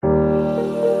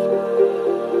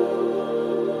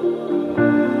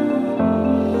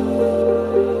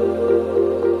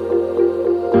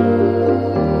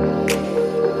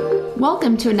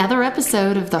Welcome to another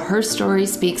episode of the Her Story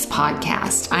Speaks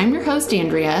podcast. I'm your host,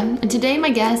 Andrea, and today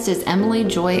my guest is Emily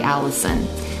Joy Allison.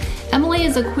 Emily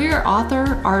is a queer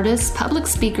author, artist, public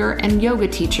speaker, and yoga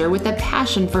teacher with a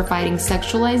passion for fighting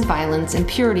sexualized violence and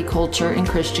purity culture in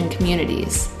Christian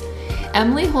communities.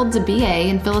 Emily holds a BA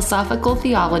in philosophical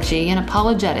theology and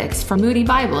apologetics from Moody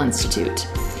Bible Institute,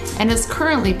 and is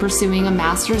currently pursuing a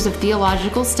Master's of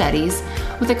Theological Studies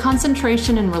with a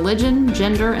concentration in religion,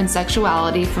 gender, and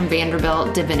sexuality from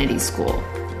Vanderbilt Divinity School.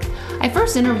 I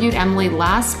first interviewed Emily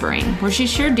last spring, where she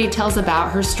shared details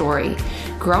about her story,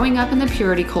 growing up in the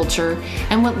purity culture,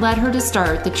 and what led her to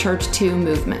start the Church Too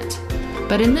movement.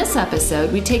 But in this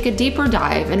episode, we take a deeper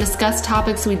dive and discuss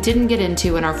topics we didn't get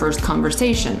into in our first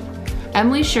conversation.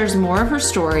 Emily shares more of her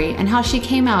story and how she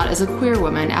came out as a queer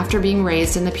woman after being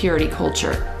raised in the purity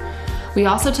culture. We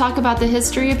also talk about the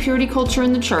history of purity culture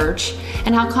in the church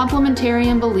and how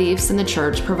complementarian beliefs in the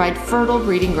church provide fertile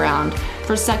breeding ground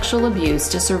for sexual abuse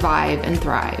to survive and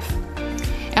thrive.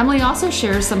 Emily also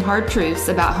shares some hard truths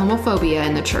about homophobia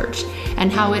in the church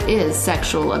and how it is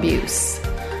sexual abuse.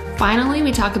 Finally,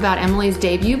 we talk about Emily's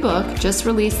debut book, just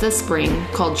released this spring,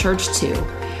 called Church Too: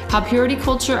 How Purity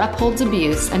Culture Upholds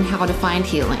Abuse and How to Find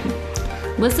Healing.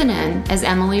 Listen in as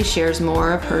Emily shares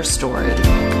more of her story.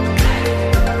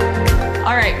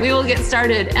 All right, we will get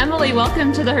started. Emily,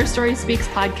 welcome to the Her Story Speaks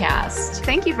podcast.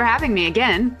 Thank you for having me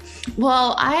again.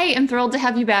 Well, I am thrilled to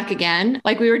have you back again.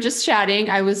 Like we were just chatting,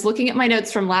 I was looking at my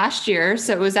notes from last year.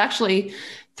 So it was actually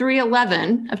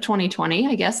 3/11 of 2020,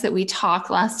 I guess, that we talked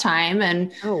last time.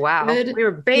 And oh, wow. We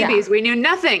were babies. Yeah. We knew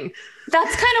nothing.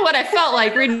 That's kind of what I felt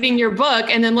like reading your book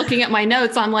and then looking at my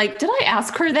notes. I'm like, did I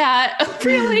ask her that?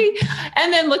 Really?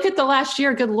 And then look at the last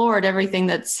year. Good Lord, everything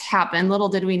that's happened. Little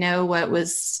did we know what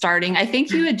was starting. I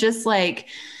think you had just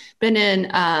been in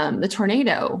the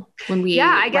tornado when we.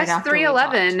 Yeah, I guess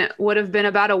 3/11 would have been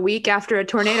about a week after a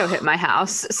tornado hit my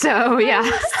house. So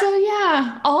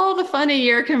yeah. All the fun a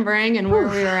year can bring and where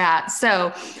we were at.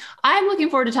 So I'm looking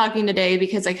forward to talking today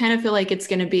because I kind of feel like it's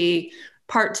going to be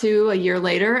part two a year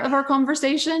later of our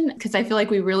conversation, because I feel like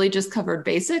we really just covered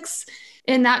basics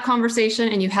in that conversation,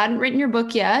 and you hadn't written your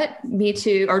book yet,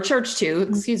 Church Too,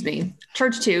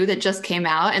 that just came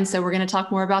out. And so we're going to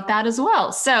talk more about that as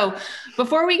well. So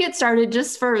before we get started,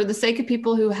 just for the sake of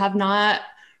people who have not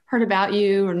heard about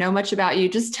you or know much about you,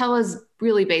 just tell us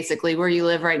really basically where you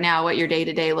live right now, what your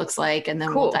day-to-day looks like, and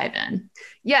then we'll dive in.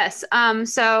 Yes.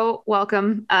 So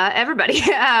welcome, everybody.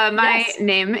 My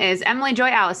name is Emily Joy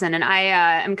Allison, and I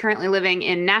am currently living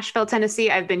in Nashville, Tennessee.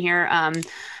 I've been here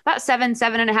about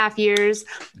 7.5 years.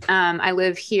 I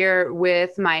live here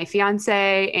with my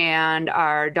fiance and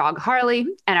our dog Harley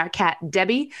and our cat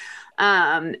Debbie.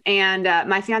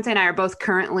 My fiance and I are both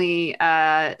currently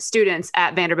students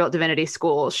at Vanderbilt Divinity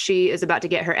School. She is about to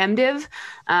get her MDiv,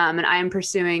 and I am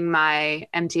pursuing my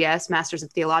MTS, Master's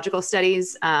of Theological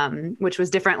Studies, which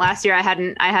was different last year. I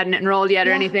hadn't enrolled yet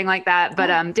or anything like that,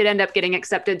 but did end up getting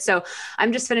accepted. So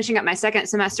I'm just finishing up my second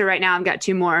semester right now. I've got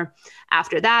 2 more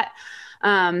after that.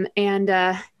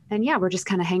 And yeah, we're just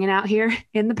kind of hanging out here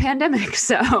in the pandemic.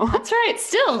 So that's right.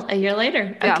 Still a year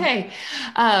later. Yeah. Okay.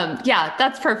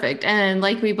 That's perfect. And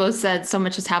like we both said, so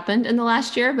much has happened in the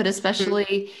last year, but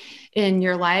especially in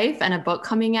your life and a book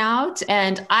coming out.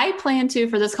 And I plan to,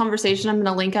 for this conversation, I'm going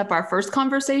to link up our first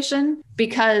conversation,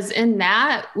 because in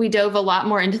that we dove a lot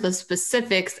more into the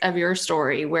specifics of your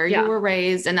story, where you were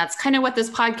raised. And that's kind of what this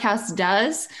podcast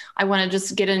does. I want to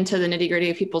just get into the nitty gritty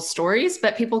of people's stories,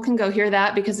 but people can go hear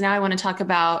that, because now I want to talk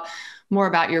more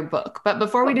about your book. But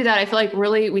before we do that, I feel like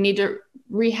really we need to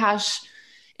rehash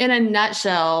in a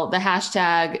nutshell the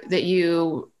hashtag that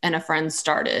you and a friend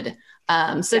started.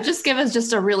 Just give us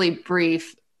just a really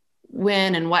brief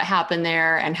when and what happened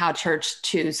there and how Church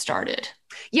Too started.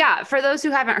 Yeah. For those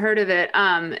who haven't heard of it,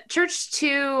 Church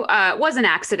Too was an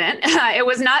accident. It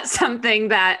was not something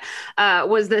that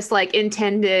was this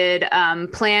intended,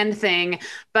 planned thing.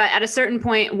 But at a certain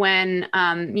point when,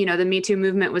 the Me Too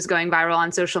movement was going viral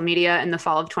on social media in the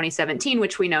fall of 2017,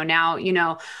 which we know now,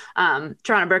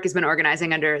 Tarana Burke has been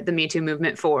organizing under the Me Too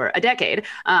movement for a decade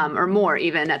or more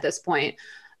even at this point.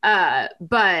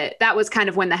 But that was kind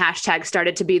of when the hashtag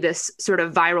started to be this sort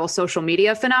of viral social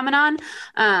media phenomenon.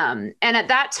 And at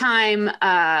that time,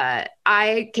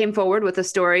 I came forward with a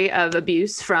story of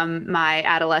abuse from my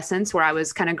adolescence, where I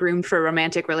was kind of groomed for a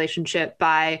romantic relationship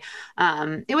by,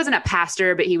 it wasn't a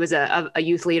pastor, but he was a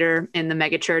youth leader in the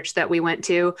mega church that we went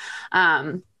to.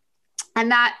 And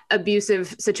that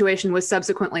abusive situation was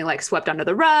subsequently like swept under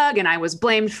the rug, and I was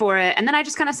blamed for it. And then I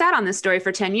just kind of sat on this story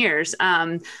for 10 years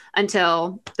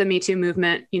until the Me Too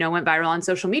movement, went viral on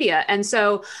social media. And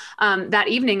so that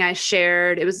evening I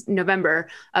shared, it was November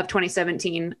of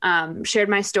 2017, shared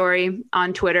my story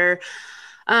on Twitter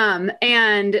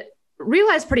and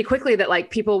realized pretty quickly that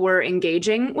like people were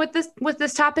engaging with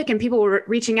this topic, and people were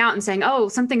reaching out and saying, oh,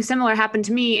 something similar happened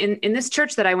to me in this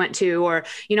church that I went to, or,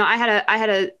 I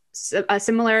had a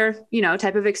similar,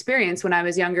 type of experience when I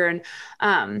was younger.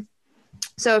 And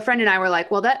so a friend and I were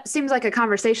like, well, that seems like a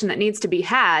conversation that needs to be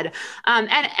had.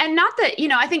 And not that,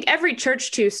 I think every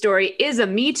Church Too story is a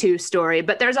Me Too story,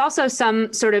 but there's also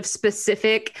some sort of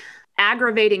specific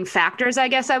aggravating factors, I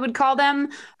guess I would call them,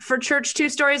 for Church Too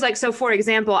stories. Like, so for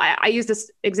example, I use this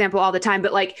example all the time,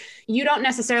 but like, you don't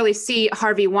necessarily see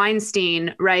Harvey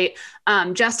Weinstein, right,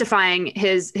 justifying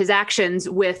his actions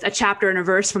with a chapter and a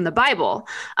verse from the Bible.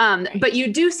 But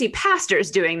you do see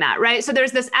pastors doing that, right? So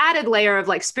there's this added layer of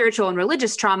like spiritual and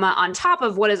religious trauma on top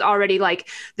of what is already like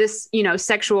this,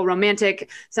 sexual, romantic,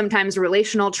 sometimes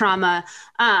relational trauma.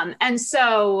 And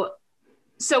so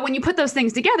when you put those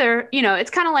things together,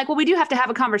 it's kind of like, well, we do have to have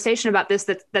a conversation about this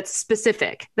that's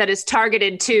specific, that is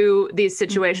targeted to these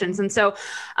situations. And so,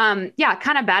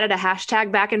 kind of batted a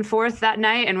hashtag back and forth that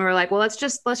night. And we were like, well, let's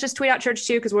just tweet out Church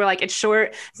Too, because we're like, it's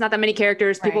short. It's not that many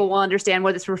characters. People will understand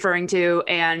what it's referring to.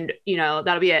 And,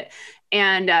 that'll be it.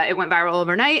 And it went viral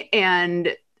overnight.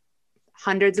 And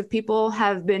hundreds of people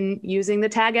have been using the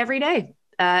tag every day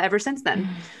ever since then.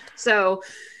 So,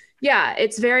 yeah,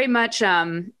 it's very much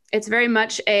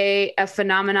a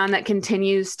phenomenon that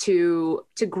continues to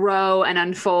grow and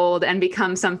unfold and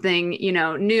become something,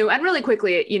 new. And really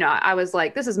quickly, I was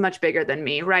like, this is much bigger than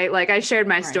me, right? Like, I shared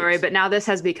my story, but now this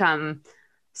has become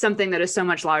something that is so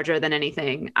much larger than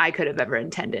anything I could have ever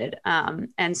intended.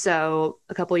 And so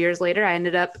a couple of years later, I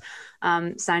ended up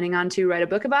signing on to write a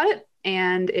book about it.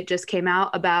 And it just came out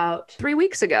about 3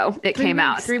 weeks ago. It came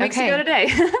out 3 weeks ago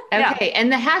today. Yeah. Okay.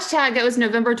 And the hashtag, it was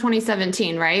November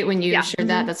 2017, right? When you shared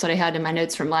that, that's what I had in my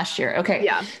notes from last year. Okay.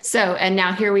 Yeah. So, and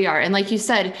now here we are. And like you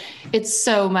said, it's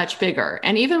so much bigger.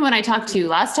 And even when I talked to you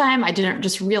last time, I didn't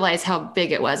just realize how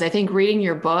big it was. I think reading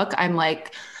your book, I'm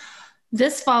like,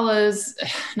 this follows,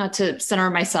 not to center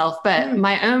myself, but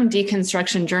my own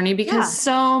deconstruction journey, because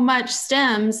so much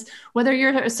stems, whether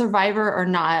you're a survivor or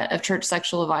not, of church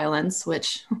sexual violence,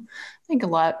 which I think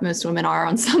most women are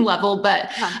on some level,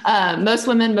 but most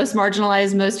women, most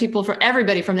marginalized, most people,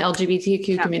 everybody from the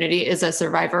LGBTQ community is a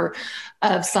survivor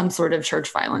of some sort of church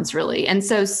violence, really. And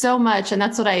so much, and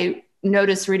that's what I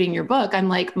noticed reading your book. I'm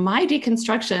like, my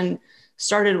deconstruction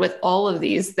started with all of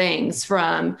these things,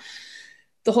 from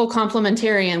the whole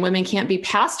complementarian, women can't be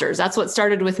pastors. That's what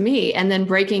started with me. And then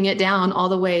breaking it down all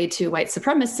the way to white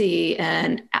supremacy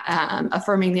and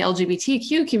affirming the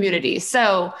LGBTQ community.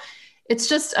 So it's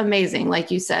just amazing,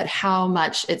 like you said, how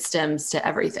much it stems to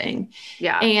everything.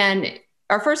 Yeah. And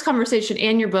our first conversation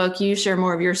in your book, you share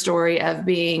more of your story of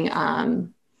being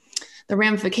the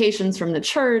ramifications from the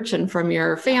church and from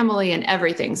your family and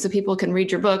everything. So people can read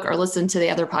your book or listen to the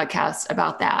other podcasts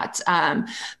about that.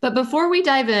 But before we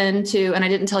dive into, and I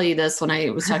didn't tell you this when I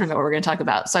was talking about what we're going to talk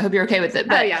about, so I hope you're okay with it.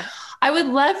 But I would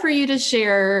love for you to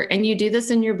share, and you do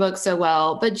this in your book so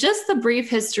well, but just the brief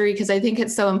history, because I think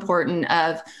it's so important,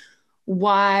 of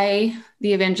why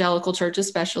the evangelical church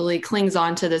especially clings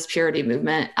on to this purity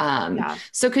movement.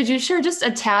 So could you share just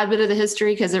a tad bit of the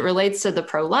history, because it relates to the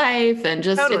pro-life and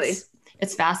just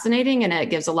it's fascinating, and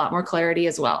it gives a lot more clarity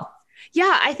as well.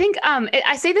 Yeah, I think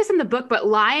I say this in the book, but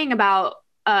lying about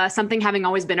something having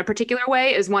always been a particular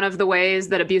way is one of the ways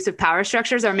that abusive power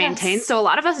structures are maintained. So a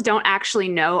lot of us don't actually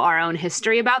know our own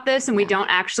history about this, and we don't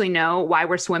actually know why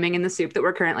we're swimming in the soup that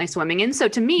we're currently swimming in. So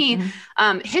to me,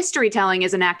 history telling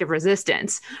is an act of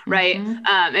resistance, right?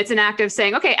 It's an act of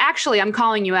saying, okay, actually, I'm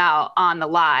calling you out on the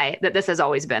lie that this has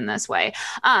always been this way.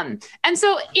 And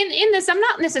so in this, I'm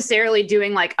not necessarily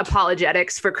doing like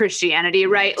apologetics for Christianity,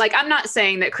 right? Like, I'm not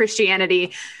saying that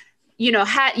Christianity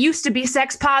used to be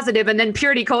sex positive, and then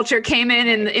purity culture came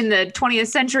in the 20th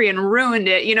century and ruined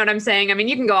it. You know what I'm saying? I mean,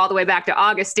 you can go all the way back to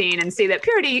Augustine and see that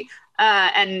purity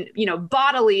and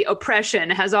bodily oppression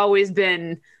has always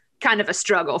been kind of a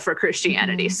struggle for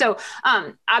Christianity. So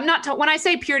I'm not when I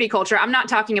say purity culture, I'm not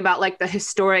talking about like the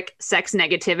historic sex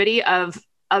negativity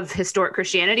of historic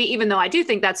Christianity, even though I do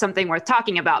think that's something worth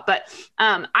talking about. But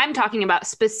I'm talking about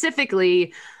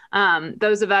specifically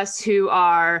those of us who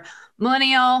are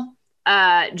millennial,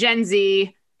 Gen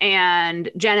Z, and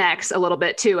Gen X a little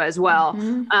bit too as well.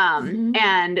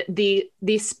 And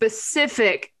the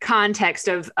specific context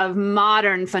of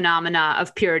modern phenomena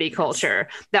of purity culture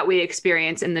that we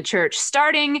experience in the church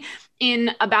starting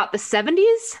in about the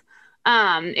 70s.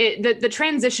 The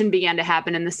transition began to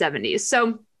happen in the 70s.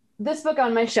 So this book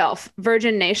on my shelf,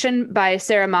 Virgin Nation by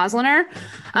Sarah Mosliner,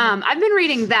 I've been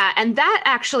reading that, and that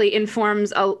actually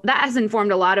has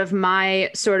informed a lot of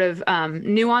my sort of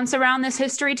nuance around this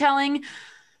history telling,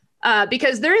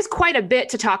 because there is quite a bit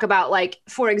to talk about, like,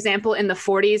 for example, in the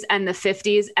 40s and the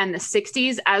 50s and the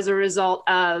 60s as a result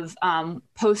of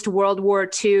post-World War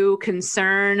II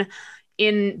concern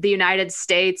in the United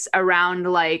States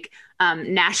around like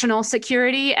national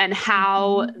security and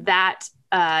how that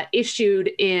issued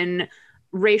in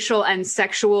racial and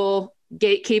sexual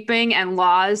gatekeeping and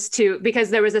laws because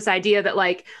there was this idea that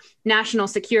like national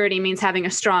security means having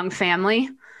a strong family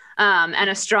and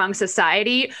a strong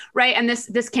society, right? And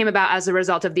this came about as a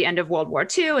result of the end of World War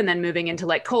II and then moving into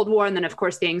like Cold War. And then of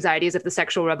course the anxieties of the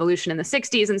sexual revolution in the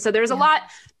 60s. And so there's a lot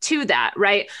to that,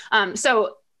 right?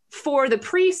 So for the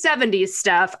pre-70s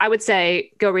stuff, I would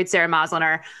say go read Sarah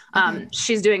Mosliner.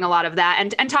 She's doing a lot of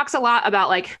that and talks a lot about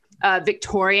like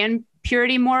Victorian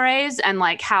purity mores and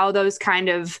like how those kind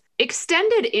of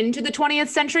extended into the 20th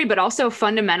century, but also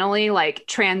fundamentally like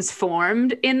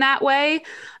transformed in that way.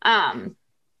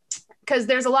 Because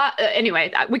there's a lot.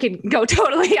 Anyway, we could go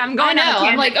totally. I'm going. I know.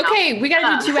 I'm like, okay, we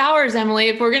got to do 2 hours, Emily,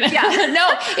 if we're gonna. Yeah. No,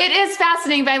 it is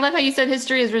fascinating. But I love how you said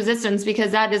history is resistance,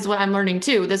 because that is what I'm learning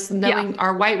too. This knowing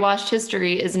our whitewashed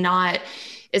history is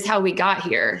how we got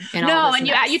here. No, and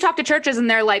you talk to churches and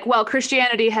they're like, well,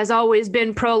 Christianity has always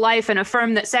been pro-life and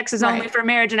affirmed that sex is only for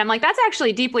marriage. And I'm like, that's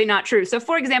actually deeply not true. So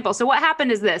for example, what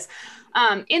happened is this.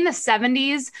 In the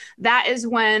 70s, that is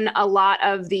when a lot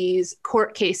of these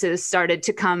court cases started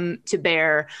to come to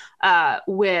bear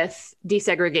with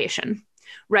desegregation,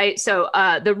 right? So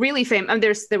the really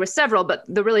famous, there were several, but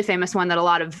the really famous one that a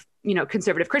lot of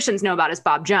conservative Christians know about is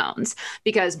Bob Jones,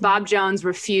 because Bob Jones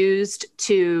refused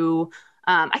to,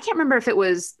 I can't remember if it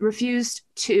was refused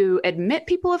to admit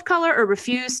people of color or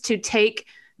refused to take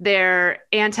their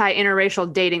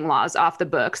anti-interracial dating laws off the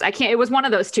books. It was one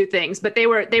of those two things, but they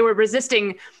were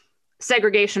resisting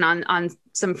segregation on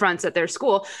some fronts at their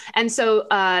school. And so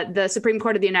the Supreme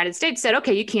Court of the United States said,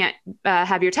 okay, you can't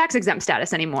have your tax exempt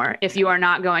status anymore if you are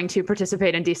not going to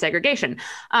participate in desegregation.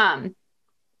 And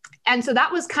so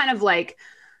that was kind of like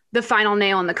the final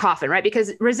nail in the coffin, right?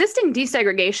 Because resisting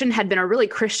desegregation had been a really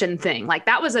Christian thing. Like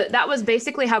that was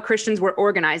basically how Christians were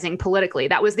organizing politically.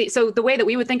 So the way that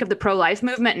we would think of the pro-life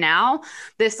movement now,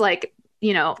 this like,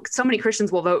 so many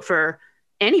Christians will vote for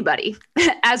anybody,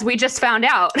 as we just found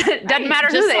out. It doesn't matter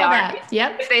who they are.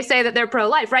 If they say that they're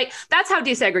pro-life, right? That's how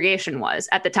desegregation was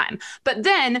at the time. But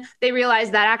then they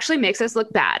realized that actually makes us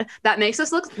look bad. That makes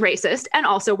us look racist. And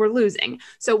also we're losing.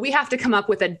 So we have to come up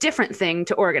with a different thing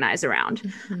to organize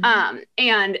around.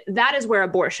 And that is where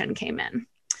abortion came in.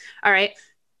 All right.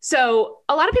 So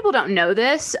a lot of people don't know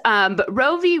this, but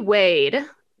Roe v. Wade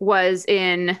was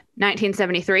in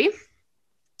 1973.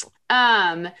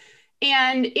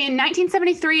 And in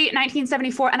 1973,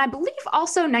 1974, and I believe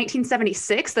also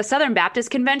 1976, the Southern Baptist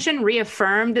Convention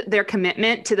reaffirmed their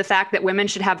commitment to the fact that women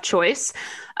should have choice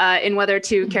in whether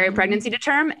to carry pregnancy to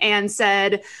term, and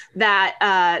said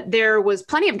that there was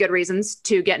plenty of good reasons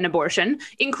to get an abortion,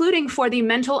 including for the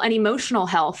mental and emotional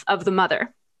health of the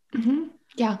mother.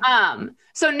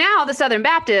 So now the Southern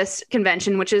Baptist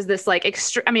Convention, which is this like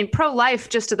pro-life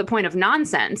just to the point of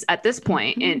nonsense at this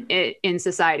point in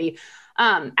society,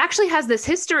 actually has this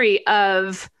history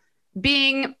of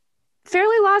being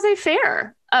fairly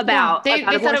laissez-faire about. They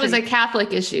thought it was a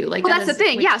Catholic issue. Like, well, that's the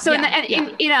thing.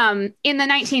 In the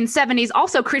 1970s,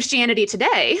 also Christianity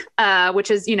Today, which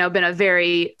has been a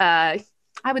very I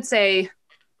would say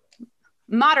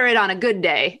moderate on a good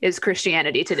day is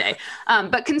Christianity Today,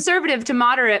 but conservative to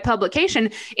moderate publication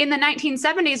in the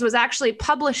 1970s was actually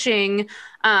publishing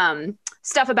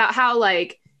stuff about how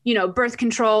birth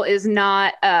control is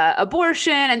not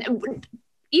abortion. And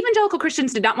evangelical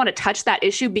Christians did not want to touch that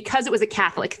issue because it was a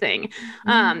Catholic thing,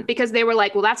 because they were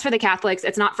like, well, that's for the Catholics.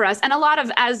 It's not for us. And a lot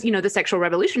of, as the sexual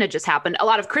revolution had just happened, a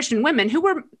lot of Christian women who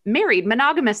were married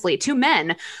monogamously to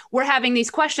men were having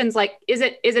these questions like, is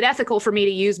it ethical for me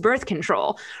to use birth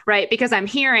control? Right. Because I'm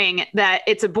hearing that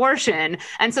it's abortion.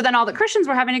 And so then all the Christians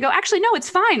were having to go, actually, no, it's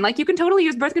fine. Like you can totally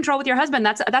use birth control with your husband.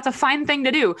 That's a fine thing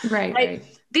to do. Right.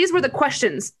 These were the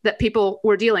questions that people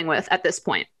were dealing with at this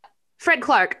point. Fred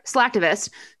Clark, Slacktivist,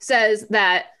 says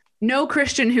that no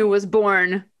Christian who was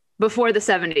born before the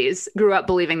 70s grew up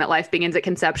believing that life begins at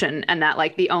conception and that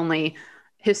the only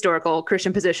historical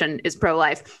Christian position is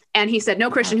pro-life. And he said no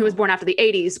Christian who was born after the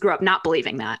 80s grew up not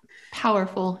believing that.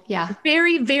 Powerful. Yeah.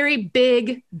 Very, very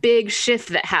big shift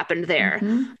that happened there.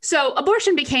 Mm-hmm. So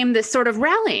abortion became this sort of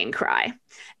rallying cry.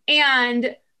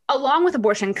 And along with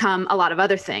abortion come a lot of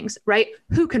other things, right?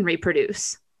 Who can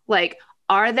reproduce? Like,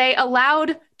 are they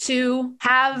allowed to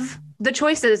have the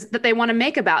choices that they want to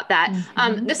make about that?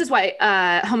 Mm-hmm. This is why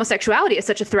homosexuality is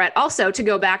such a threat also, to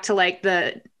go back to like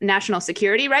the national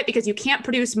security, right? Because you can't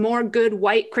produce more good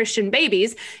white Christian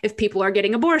babies if people are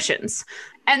getting abortions.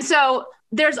 And so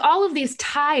there's all of these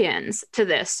tie-ins to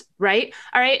this, right?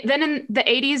 All right. Then in the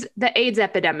 80s, the AIDS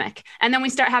epidemic. And then we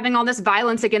start having all this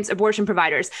violence against abortion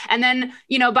providers. And then,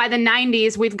 you know, by the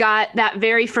 90s, we've got that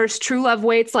very first True Love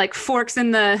Waits, like forks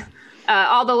in the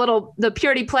all the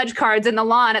Purity Pledge cards in the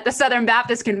lawn at the Southern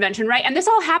Baptist Convention, right? And this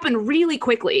all happened really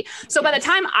quickly. So by the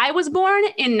time I was born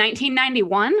in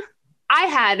 1991, I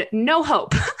had no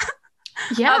hope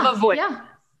of avoiding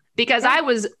because I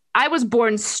was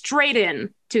born straight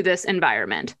in to this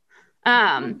environment.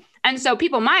 And so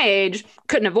people my age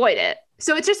couldn't avoid it.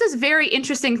 So it's just this very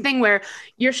interesting thing where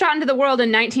you're shot into the world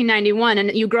in 1991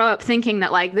 and you grow up thinking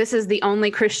that like, this is the only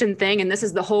Christian thing and this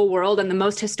is the whole world and the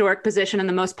most historic position and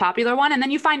the most popular one. And then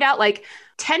you find out like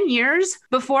 10 years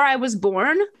before I was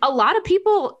born, a lot of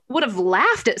people would have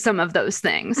laughed at some of those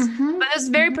things. Mm-hmm. But this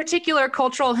very particular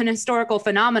cultural and historical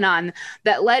phenomenon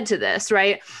that led to this,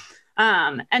 right?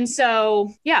 And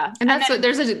so, yeah. And that's what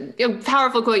there's a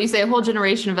powerful quote. You say a whole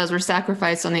generation of us were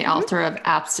sacrificed on the altar of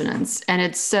abstinence. And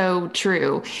it's so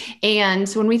true. And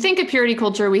when we think of purity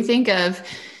culture, we think of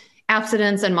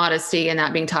abstinence and modesty and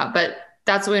that being taught, but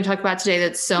that's what we're going to talk about today.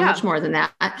 That's so much more than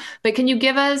that. But can you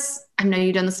give us, I know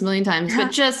you've done this a million times,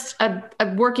 but just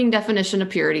a working definition of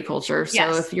purity culture.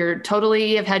 So if you're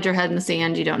totally have had your head in the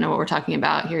sand, you don't know what we're talking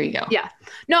about, here you go. Yeah.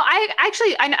 No,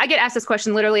 I get asked this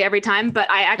question literally every time, but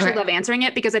I actually love answering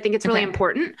it because I think it's really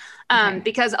important.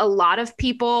 Because a lot of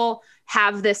people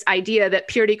have this idea that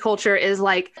purity culture is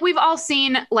like, we've all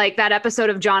seen like that episode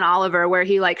of John Oliver where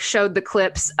he like showed the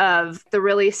clips of the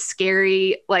really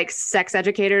scary like sex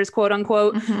educators, quote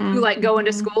unquote, who like go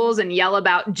into schools and yell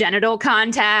about genital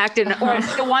contact and or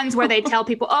the ones where they tell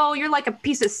people, oh, you're like a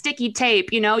piece of sticky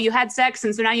tape, you know, you had sex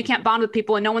and so now you can't bond with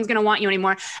people and no one's going to want you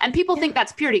anymore. And people think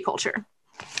that's purity culture.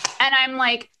 And I'm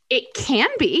like, it can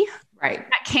be. Right.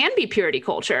 That can be purity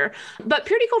culture, but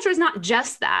purity culture is not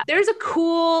just that. There's a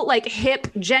cool, like hip,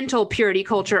 gentle purity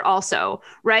culture also,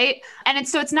 right? And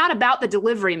it's not about the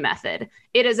delivery method.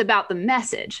 It is about the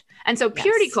message. And so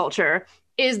purity culture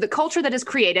is the culture that is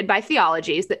created by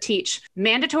theologies that teach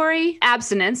mandatory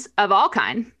abstinence of all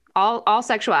kind, all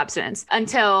sexual abstinence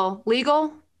until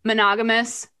legal,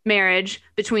 monogamous marriage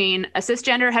between a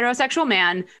cisgender heterosexual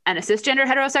man and a cisgender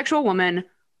heterosexual woman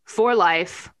for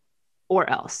life or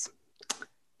else.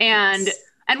 And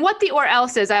what the or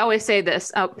else is, I always say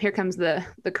this. Oh, here comes the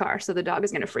car. So the dog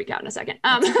is going to freak out in a second.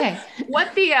 Okay.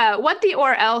 What the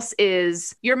or else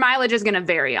is, your mileage is going to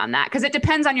vary on that because it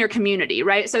depends on your community,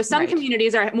 right? So some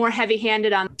communities are more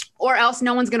heavy-handed on, or else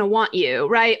no one's going to want you,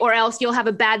 right? Or else you'll have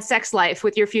a bad sex life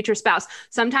with your future spouse.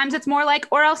 Sometimes it's more like,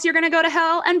 or else you're going to go to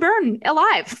hell and burn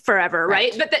alive forever,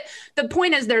 right? But the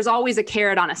point is, there's always a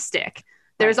carrot on a stick.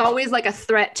 There's always like a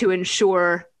threat to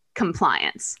ensure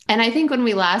compliance. And I think when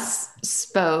we last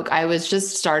spoke, I was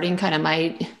just starting kind of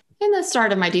in the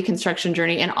start of my deconstruction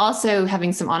journey and also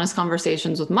having some honest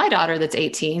conversations with my daughter that's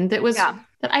 18 that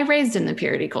I raised in the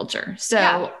purity culture.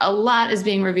 So a lot is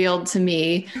being revealed to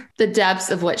me, the depths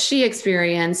of what she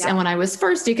experienced. And when I was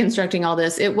first deconstructing all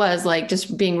this, it was like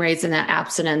just being raised in that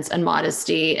abstinence and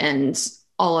modesty and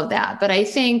all of that. But I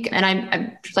think, and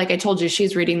I'm like I told you,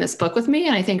 she's reading this book with me.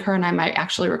 And I think her and I might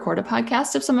actually record a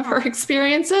podcast of some of her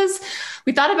experiences.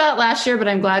 We thought about it last year, but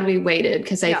I'm glad we waited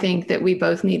because I think that we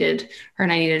both needed, her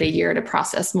and I needed a year to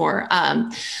process more.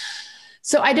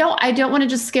 So I don't want to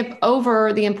just skip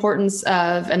over the importance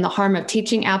of and the harm of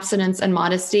teaching abstinence and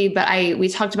modesty, but we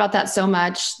talked about that so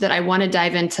much that I want to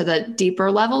dive into the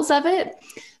deeper levels of it.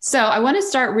 So I want to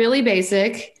start really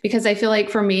basic because I feel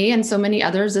like for me and so many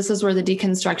others, this is where the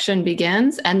deconstruction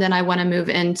begins. And then I want to move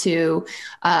into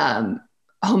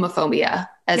homophobia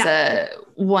as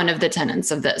one of the tenets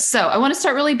of this. So I want to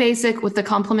start really basic with the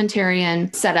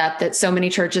complementarian setup that so many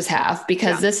churches have,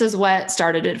 because this is what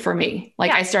started it for me.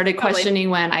 Like I started questioning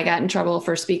when I got in trouble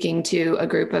for speaking to a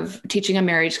group of teaching a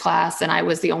marriage class, and I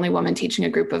was the only woman teaching a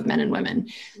group of men and women.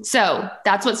 So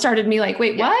that's what started me like,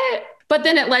 wait, what? But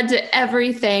then it led to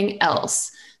everything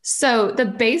else. So the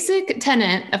basic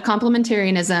tenet of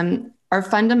complementarianism are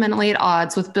fundamentally at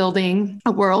odds with building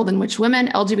a world in which women,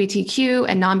 LGBTQ,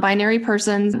 and non-binary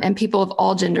persons and people of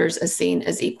all genders is seen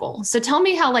as equal. So tell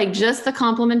me how like just the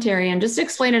complementarian, just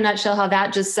explain in a nutshell how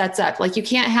that just sets up. Like you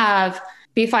can't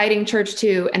be fighting Church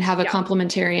 2 and have a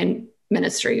complementarian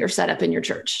ministry or set up in your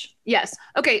church. Yes.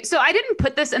 Okay. So I didn't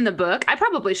put this in the book. I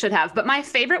probably should have, but my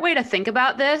favorite way to think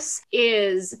about this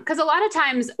is because a lot of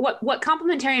times what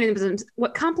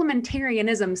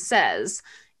complementarianism says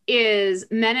is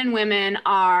men and women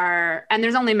are, and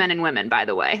there's only men and women, by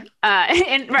the way.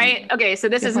 Right. Okay. So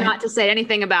this is not to say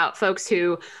anything about folks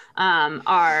who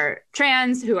are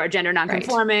trans, who are gender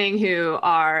nonconforming, who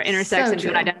are intersex and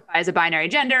don't identify as a binary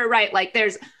gender, right? Like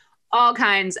there's all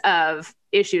kinds of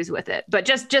issues with it. But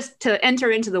just to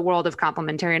enter into the world of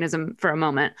complementarianism for a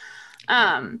moment,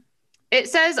 it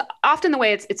says often the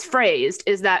way it's phrased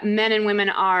is that men and women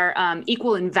are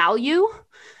equal in value,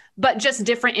 but just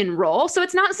different in role. So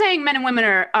it's not saying men and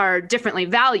women are differently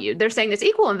valued. They're saying it's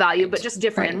equal in value, but just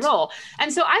different in role.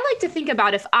 And so I like to think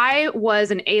about if I was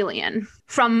an alien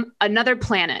from another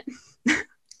planet,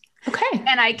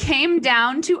 and I came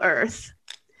down to Earth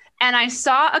and I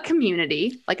saw a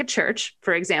community, like a church,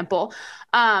 for example,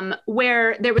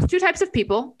 where there was two types of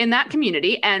people in that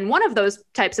community. And one of those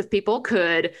types of people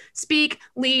could speak,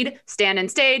 lead, stand on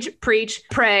stage, preach,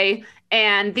 pray,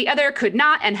 and the other could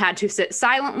not and had to sit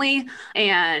silently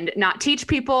and not teach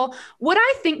people. Would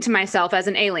I think to myself as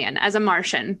an alien, as a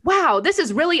Martian, wow, this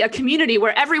is really a community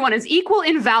where everyone is equal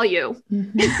in value,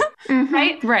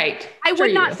 right? Right. I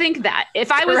would not think that.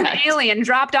 If I was an alien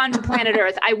dropped onto planet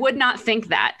Earth, I would not think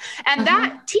that. And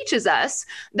that teaches us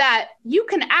that you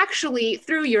can actually,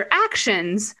 through your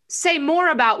actions, say more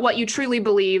about what you truly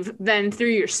believe than through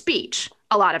your speech.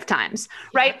 A lot of times,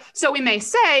 right? So we may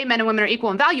say men and women are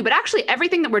equal in value, but actually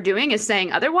everything that we're doing is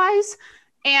saying otherwise.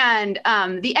 And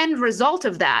the end result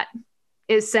of that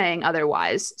is saying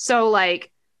otherwise. So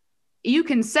like you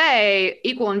can say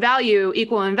equal in value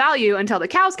until the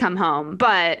cows come home,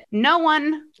 but no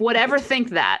one would ever think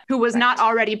that who was not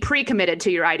already pre-committed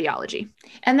to your ideology.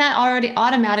 And that already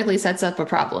automatically sets up a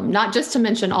problem, not just to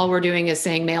mention all we're doing is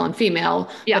saying male and female,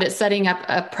 but it's setting up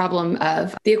a problem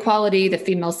of the equality, the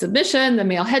female submission, the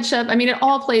male headship. I mean, it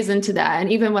all plays into that.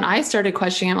 And even when I started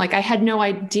questioning it, like I had no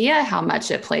idea how much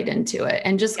it played into it.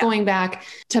 And just going back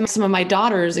to some of my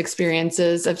daughter's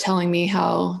experiences of telling me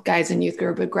how guys in youth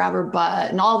group would grab her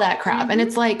butt and all that crap. And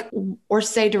it's like, or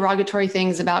say derogatory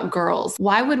things about girls.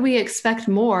 Why would we expect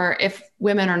more if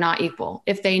women are not equal,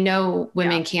 if they know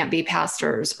women can't be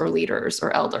pastors or leaders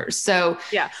or elders? So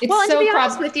well, and to be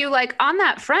honest with you, like on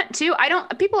that front too,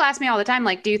 people ask me all the time,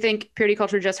 like, do you think purity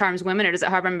culture just harms women or does it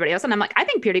harm everybody else? And I'm like, I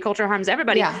think purity culture harms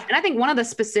everybody. And I think one of the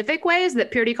specific ways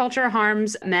that purity culture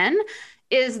harms men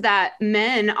is that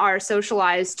men are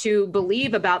socialized to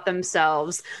believe about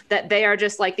themselves that they are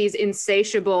just like these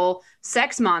insatiable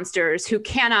sex monsters who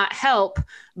cannot help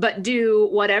but do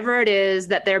whatever it is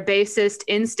that their basest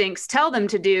instincts tell them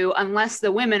to do, unless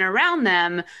the women around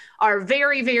them are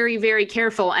very, very, very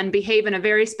careful and behave in a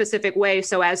very specific way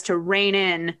so as to rein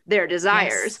in their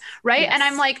desires. Right. And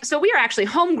I'm like, so we are actually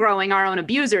homegrowing our own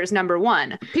abusers. Number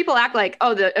one, people act like,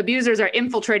 oh, the abusers are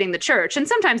infiltrating the church. And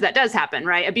sometimes that does happen,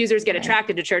 right? Abusers get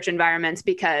attracted to church environments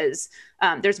because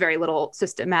there's very little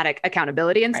systematic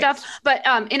accountability and stuff. But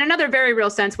in another very real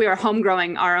sense, we are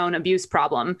homegrowing our own abuse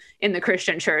problem in the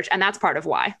Christian church. And that's part of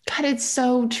why. God, it's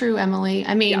so true, Emily.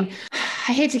 I mean,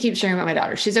 I hate to keep sharing about my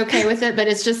daughter. She's okay with it, but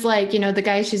it's just like, you know, the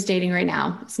guy she's dating right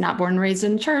now is not born and raised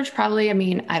in church, probably. I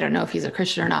mean, I don't know if he's a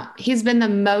Christian or not. He's been the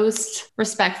most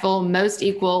respectful, most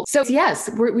equal. So yes,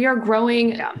 we are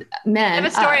growing men. I have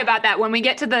a story about that. When we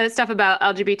get to the stuff about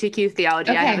LGBTQ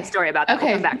theology, I have a story about that.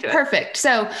 We'll come back to it. Perfect.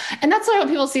 So, and that's what I want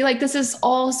people to see, like, this is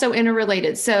all so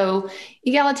interrelated. So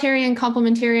egalitarian,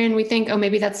 complementarian, we think, oh,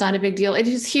 maybe that's not a big deal. It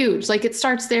is huge. Like it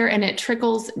starts there and it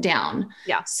trickles down.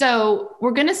 Yeah. So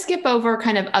we're going to skip over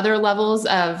kind of other levels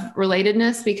of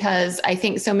relatedness because I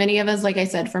think so many of us, like I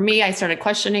said, for me, I started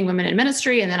questioning women in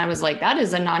ministry and then I was like, that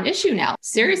is a non-issue now.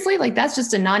 Seriously? Like that's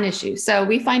just a non-issue. So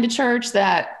we find a church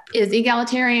that is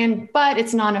egalitarian, but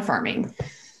it's non-affirming.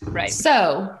 Right.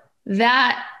 So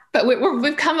that, but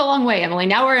we've come a long way, Emily.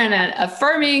 Now we're in an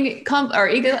affirming or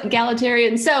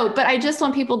egalitarian. So, but I just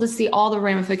want people to see all the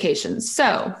ramifications.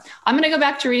 So I'm going to go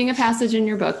back to reading a passage in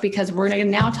your book because we're going to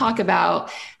now talk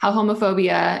about how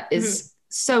homophobia is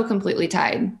so completely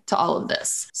tied to all of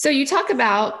this. So you talk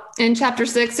about in chapter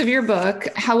 6 of your book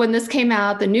how when this came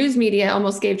out, the news media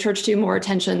almost gave Church 2 more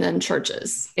attention than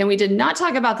churches. And we did not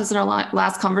talk about this in our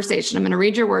last conversation. I'm going to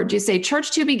read your words. You say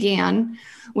Church 2 began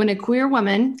when a queer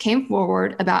woman came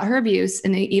forward about her abuse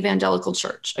in the evangelical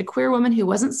church, a queer woman who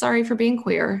wasn't sorry for being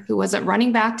queer, who wasn't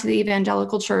running back to the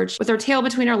evangelical church with her tail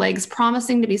between her legs,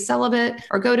 promising to be celibate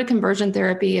or go to conversion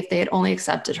therapy if they had only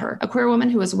accepted her. A queer woman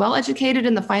who was well educated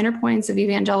in the finer points of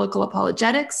evangelical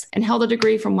apologetics and held a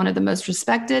degree from one of the most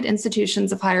respected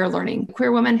institutions of higher learning. A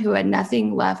queer woman who had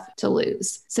nothing left to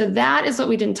lose. So that is what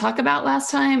we didn't talk about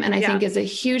last time, and I think is a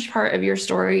huge part of your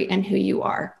story and who you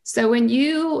are. So when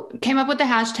you came up with the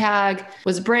hashtag,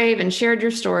 was brave, and shared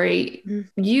your story,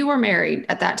 you were married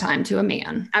at that time to a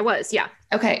man. I was, yeah.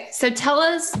 Okay. So tell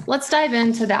us, let's dive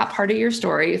into that part of your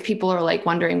story. If people are like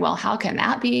wondering, well, how can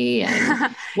that be?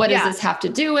 And what does this have to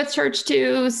do with Church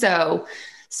 2? So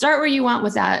start where you want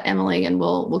with that, Emily, and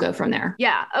we'll go from there.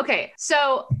 Yeah. Okay.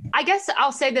 So I guess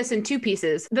I'll say this in two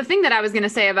pieces. The thing that I was going to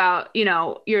say about,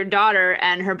 your daughter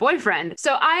and her boyfriend.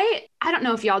 So I don't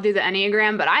know if y'all do the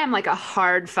Enneagram, but I am like a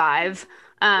hard 5.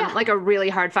 Like a really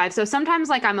hard 5. So sometimes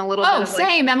like I'm a little bit of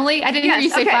same, Emily. I didn't hear you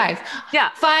say 5. Yeah.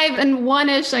 5 and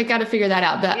 1-ish. I got to figure that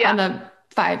out. But I'm a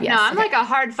 5. Yes. No, I'm like a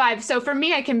hard 5. So for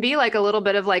me, I can be like a little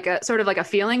bit of like a sort of like a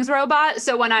feelings robot.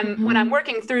 So when I'm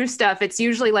working through stuff, it's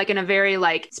usually like in a very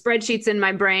like spreadsheets in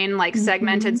my brain, like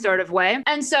segmented sort of way.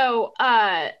 And so,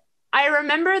 I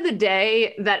remember the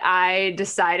day that I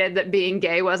decided that being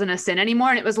gay wasn't a sin anymore.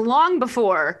 And it was long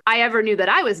before I ever knew that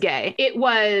I was gay. It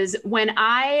was when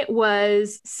I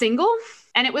was single.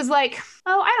 And it was like,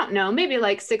 I don't know, maybe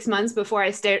like 6 months before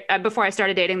I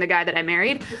started dating the guy that I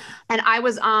married. And I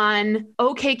was on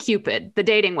OkCupid, the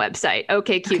dating website,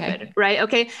 OkCupid, right?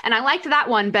 Okay. And I liked that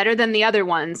one better than the other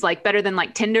ones, like better than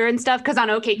like Tinder and stuff. Because on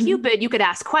OkCupid, you could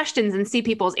ask questions and see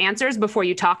people's answers before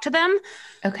you talk to them.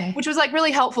 Okay. Which was like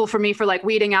really helpful for me for like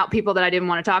weeding out people that I didn't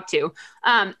want to talk to.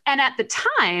 And at the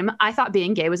time, I thought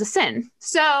being gay was a sin.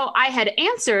 So I had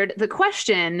answered the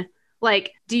question,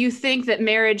 like, do you think that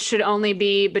marriage should only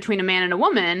be between a man and a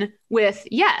woman, with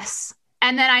yes?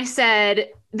 And then I said,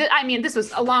 this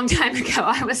was a long time ago.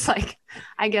 I was like,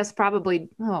 I guess probably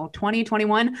 20,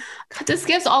 21. God, this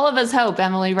gives all of us hope,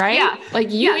 Emily, right? Yeah.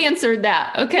 Like you answered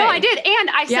that. Okay. No, I did.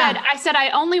 And I said, I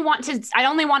only want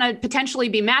to potentially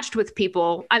be matched with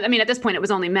people. I mean, at this point it was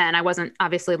only men. I wasn't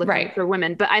obviously looking for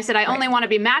women, but I said, I only want to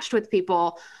be matched with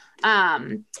people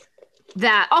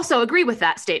that also agree with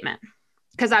that statement.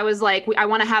 Because I was like, I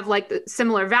want to have like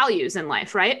similar values in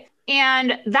life, right?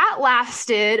 And that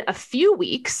lasted a few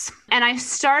weeks. And I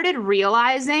started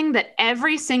realizing that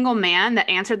every single man that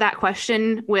answered that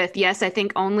question with, yes, I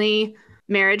think only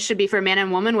marriage should be for a man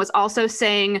and woman, was also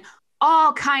saying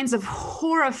all kinds of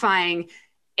horrifying,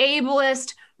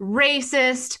 ableist,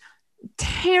 racist,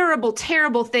 terrible,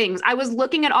 terrible things. I was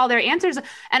looking at all their answers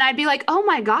and I'd be like, oh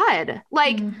my God,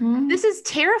 like this is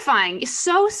terrifying.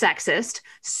 So sexist,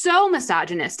 so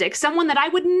misogynistic, someone that I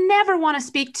would never want to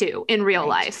speak to in real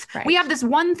life. Right. We have this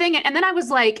one thing. And then I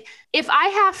was like, if I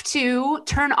have to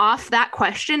turn off that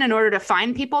question in order to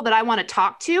find people that I want to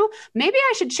talk to, maybe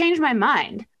I should change my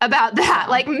mind about that.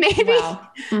 Like maybe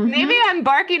I'm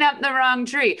barking up the wrong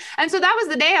tree. And so that was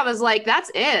the day I was like, that's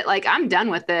it. Like I'm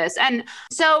done with this. And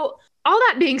so all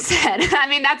that being said, I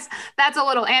mean, that's a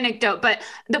little anecdote, but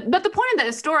the point of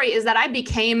the story is that I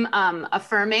became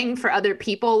affirming for other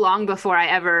people long before I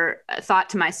ever thought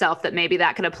to myself that maybe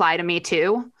that could apply to me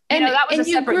too. And that was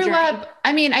a separate journey. Up,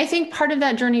 I mean, I think part of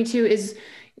that journey too is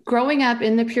growing up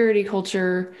in the purity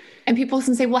culture. And people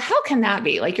can say, well, how can that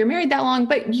be? Like you're married that long,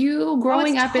 but you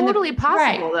growing up in the totally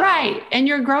possible, right. And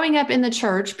you're growing up in the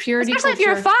church, purity especially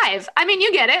culture. If you're 5. I mean,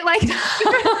 you get it. Like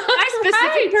my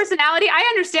specific personality, I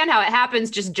understand how it happens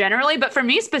just generally, but for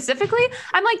me specifically,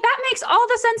 I'm like, that makes all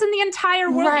the sense in the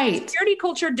entire world. Right. Purity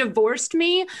culture divorced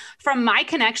me from my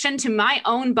connection to my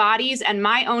own bodies and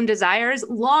my own desires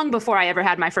long before I ever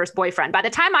had my first boyfriend. By the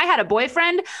time I had a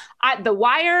boyfriend, the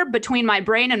wire between my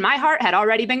brain and my heart had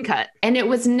already been cut. And it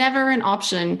was never an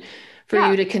option for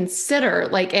you to consider,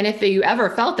 like, and if you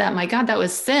ever felt that, my God, that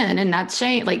was sin and that's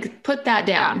shame, like put that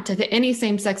down to any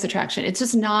same-sex attraction. It's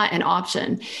just not an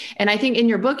option. And I think in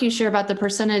your book, you share about the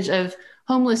percentage of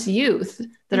homeless youth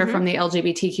that are from the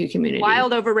LGBTQ community.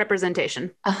 Wild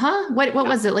overrepresentation. What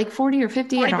was it? Like 40 or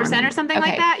 50? 40% or something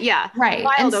like that. Yeah. Right.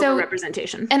 Wild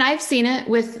overrepresentation. And I've seen it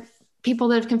with people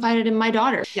that have confided in my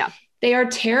daughter. Yeah. They are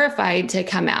terrified to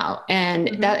come out,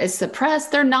 and that is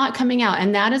suppressed. They're not coming out.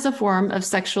 And that is a form of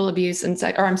sexual abuse and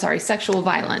sexual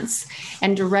violence,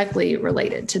 and directly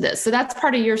related to this. So that's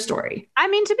part of your story. I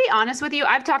mean, to be honest with you,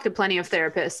 I've talked to plenty of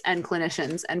therapists and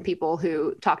clinicians and people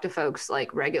who talk to folks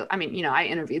like I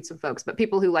interviewed some folks, but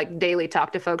people who like daily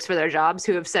talk to folks for their jobs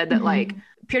who have said that like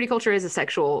purity culture is a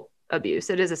sexual abuse.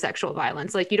 It is a sexual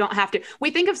violence. Like, you don't have to,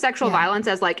 we think of sexual violence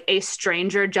as like a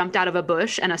stranger jumped out of a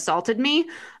bush and assaulted me.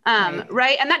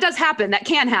 Right. And that does happen. That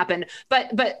can happen.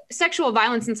 But sexual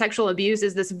violence and sexual abuse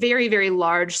is this very, very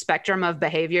large spectrum of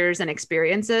behaviors and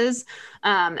experiences.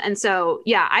 And so,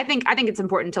 yeah, I think it's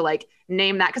important to like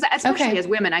name that, because especially as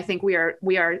women, I think we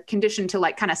are conditioned to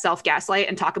like kind of self-gaslight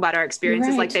and talk about our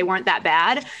experiences like they weren't that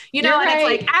bad, you know, and it's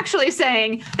like actually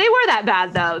saying they were that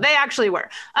bad though. They actually were.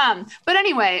 But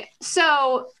anyway,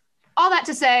 so all that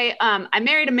to say, I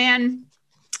married a man.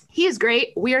 He is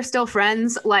great. We are still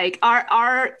friends. Like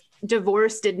our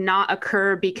divorce did not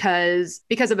occur because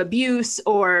of abuse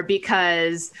or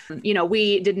because, you know,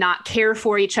 we did not care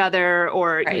for each other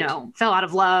or, you know, fell out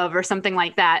of love or something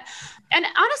like that. And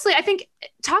honestly, I think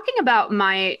talking about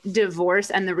my divorce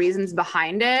and the reasons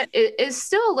behind it is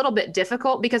still a little bit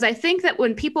difficult, because I think that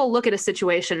when people look at a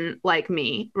situation like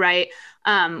me, right,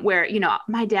 where, you know,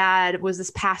 my dad was this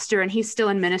pastor and he's still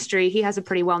in ministry. He has a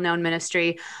pretty well-known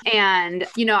ministry. And,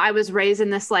 you know, I was raised in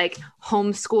this like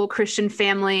homeschool Christian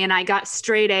family, and I got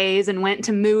straight A's and went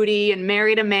to Moody and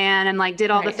married a man and like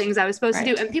did all the things I was supposed to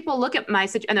do. And people look at my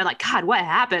situation and they're like, God, what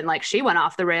happened? Like, she went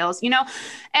off the rails, you know,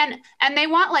 and they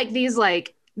want like these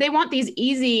they want these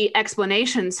easy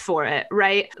explanations for it.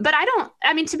 Right. But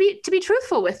to be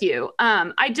truthful with you,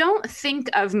 I don't think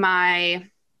of my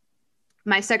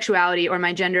sexuality or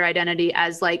my gender identity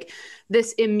as like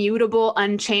this immutable,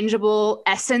 unchangeable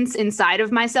essence inside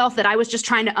of myself that I was just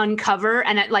trying to uncover.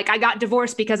 And I got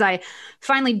divorced because I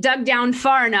finally dug down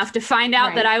far enough to find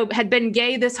out that I had been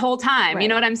gay this whole time. You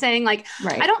know what I'm saying? Like,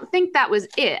 I don't think that was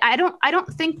it. I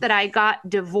don't think that I got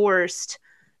divorced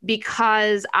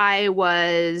because I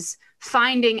was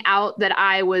finding out that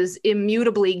I was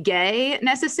immutably gay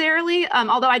necessarily.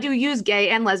 Although I do use gay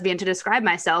and lesbian to describe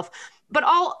myself, but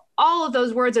all of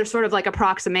those words are sort of like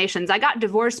approximations. I got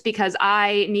divorced because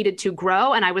I needed to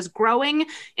grow, and I was growing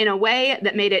in a way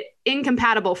that made it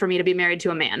incompatible for me to be married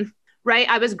to a man. Right.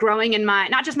 I was growing in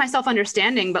not just my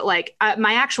self-understanding, but like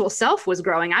my actual self was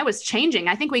growing. I was changing.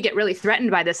 I think we get really threatened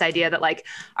by this idea that like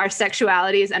our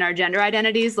sexualities and our gender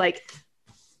identities, like,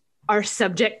 are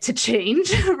subject to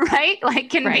change, right? Like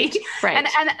can be. Right.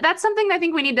 And that's something that I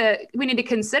think we need to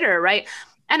consider, right?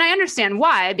 And I understand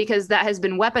why, because that has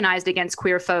been weaponized against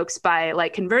queer folks by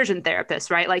like conversion therapists,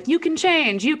 right? Like, you can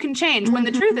change, when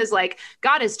the truth is like,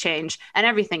 God is change and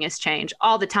everything is change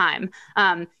all the time.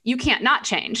 You can't not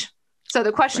change. So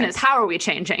the question is, how are we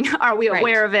changing? Are we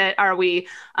aware of it? Are we,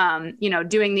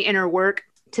 doing the inner work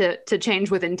to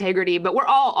change with integrity? But we're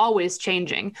all always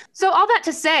changing. So all that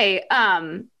to say,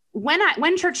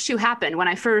 when Church 2 happened, when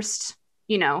I first,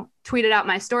 tweeted out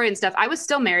my story and stuff, I was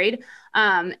still married.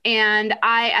 And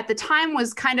I, at the time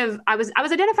was I was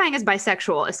identifying as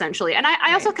bisexual essentially. And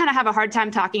I also kind of have a hard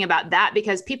time talking about that,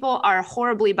 because people are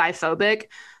horribly biphobic,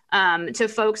 to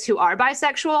folks who are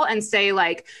bisexual, and say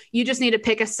like, you just need to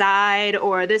pick a side,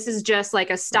 or this is just like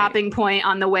a stopping point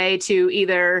on the way to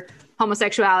either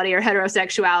homosexuality or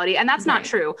heterosexuality. And that's not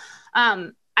true.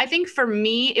 I think for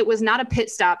me, it was not a pit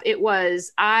stop.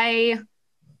 I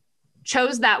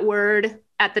chose that word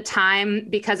at the time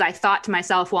because I thought to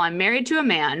myself, well, I'm married to a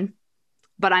man,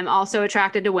 but I'm also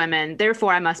attracted to women.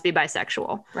 Therefore I must be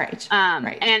bisexual. Right.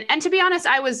 And to be honest,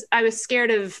 I was scared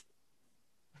of,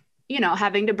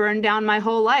 having to burn down my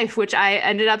whole life, which I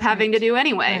ended up having to do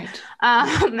anyway. So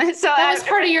that was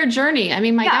part of your journey. I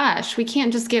mean, my gosh, we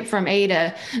can't just get from A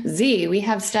to Z. We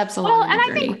have steps along the journey.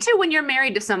 And I think too, when you're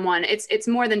married to someone, it's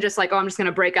more than just like, oh, I'm just going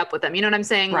to break up with them. You know what I'm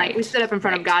saying? Like, we stood up in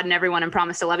front of God and everyone and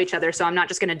promised to love each other. So I'm not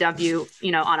just going to dump you,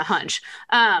 on a hunch.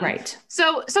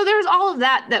 So there's all of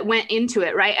that went into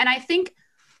it. Right. And I think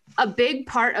a big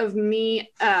part of me,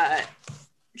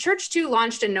 Church 2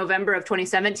 launched in November of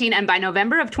 2017. And by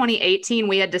November of 2018,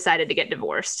 we had decided to get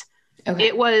divorced. Okay.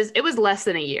 It was less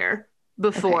than a year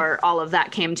before all of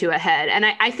that came to a head. And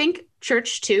I think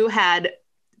Church 2 had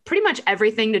pretty much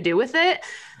everything to do with it,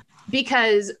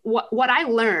 because what I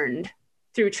learned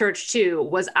through Church 2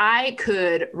 was I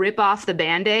could rip off the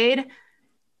Band-Aid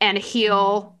and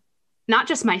heal not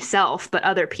just myself, but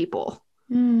other people,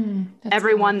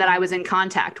 everyone that I was in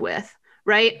contact with.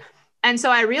 Right. And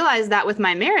so I realized that with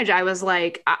my marriage, I was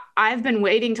like, I've been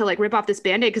waiting to like rip off this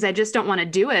Band-Aid because I just don't want to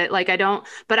do it. Like,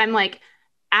 but I'm like,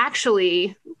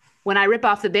 actually, when I rip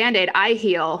off the Band-Aid, I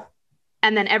heal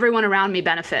and then everyone around me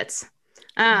benefits.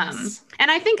 Yes. And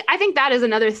I think that is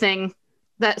another thing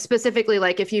that specifically,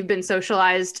 like if you've been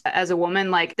socialized as a woman,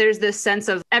 like there's this sense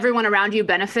of everyone around you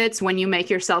benefits when you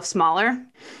make yourself smaller.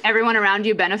 Everyone around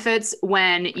you benefits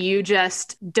when you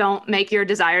just don't make your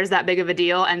desires that big of a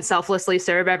deal and selflessly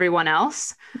serve everyone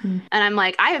else. Mm-hmm. And I'm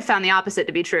like, I have found the opposite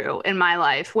to be true in my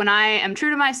life. When I am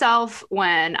true to myself,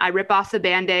 when I rip off the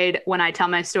Band-Aid, when I tell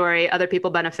my story, other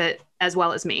people benefit as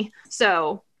well as me.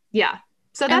 So yeah.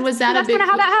 So that's kind of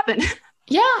how that happened.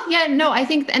 Yeah. No, I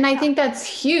think that's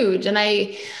huge. And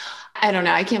I don't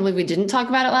know. I can't believe we didn't talk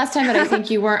about it last time, but I think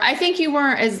you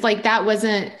weren't as like, that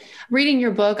wasn't reading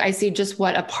your book. I see just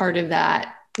what a part of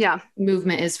that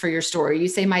movement is for your story. You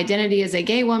say, my identity as a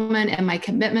gay woman and my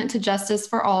commitment to justice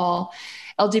for all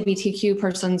LGBTQ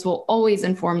persons will always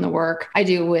inform the work I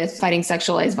do with fighting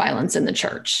sexualized violence in the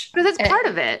church. Because that's part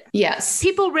of it. Yes.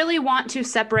 People really want to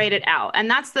separate it out. And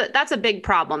that's a big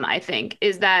problem, I think,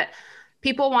 is that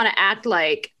people want to act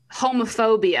like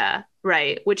homophobia,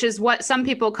 right? Which is what some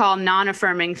people call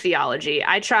non-affirming theology.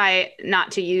 I try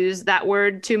not to use that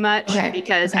word too much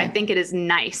because I think it is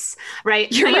nice,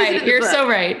 right? You're right. You're so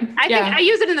right. I think I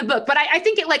use it in the book, but I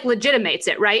think it like legitimates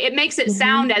it, right? It makes it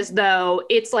sound as though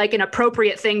it's like an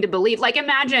appropriate thing to believe. Like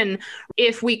imagine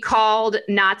if we called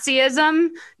Nazism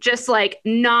just like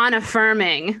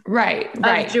non-affirming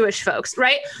of Jewish folks,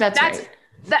 right? That's right.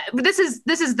 This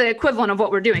is the equivalent of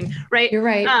what we're doing, right? You're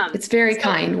right. It's very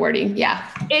kind wording. Yeah.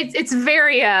 It's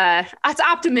very it's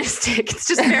optimistic. It's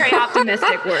just very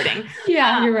optimistic wording.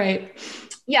 Yeah, you're right.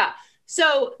 Yeah.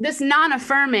 So this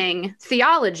non-affirming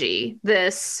theology,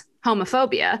 this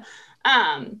homophobia,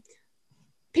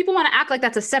 people want to act like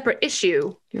that's a separate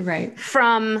issue. You're right.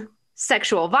 From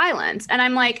sexual violence. And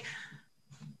I'm like,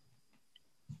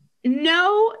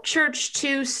 no Church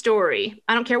 2 story.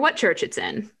 I don't care what church it's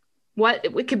in.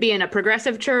 It could be in a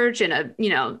progressive church, in a,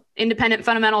 independent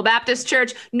fundamental Baptist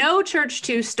church. No Church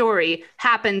 2 story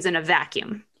happens in a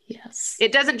vacuum. Yes.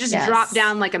 It doesn't just drop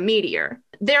down like a meteor.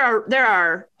 There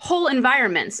are whole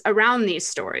environments around these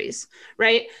stories,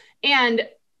 right? And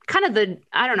kind of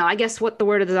I guess what the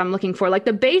word is I'm looking for, like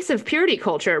the base of purity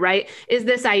culture, right, is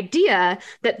this idea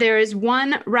that there is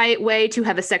one right way to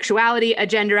have a sexuality, a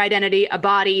gender identity, a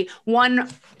body, one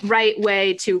right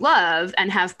way to love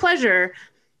and have pleasure.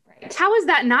 How is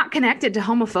that not connected to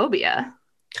homophobia?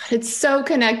 It's so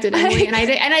connected, Emily. And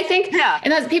I think,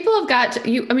 and that's, people have got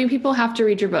to, people have to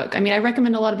read your book. I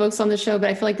recommend a lot of books on the show, but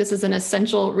I feel like this is an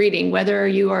essential reading, whether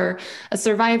you are a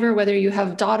survivor, whether you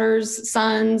have daughters,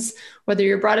 sons, whether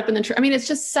you're brought up in the church. It's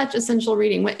just such essential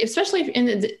reading, especially in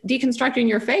deconstructing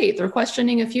your faith or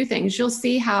questioning a few things. You'll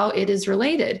see how it is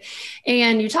related.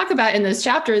 And you talk about in this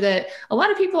chapter that a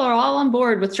lot of people are all on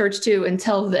board with Church 2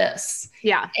 until this.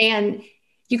 Yeah. And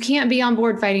you can't be on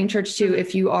board fighting Church 2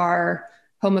 if you are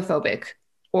homophobic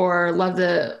or hate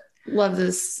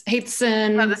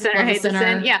sin. Love the sinner, hate the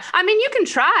sin. Yeah. You can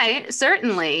try,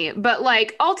 certainly, but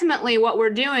like ultimately what we're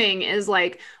doing is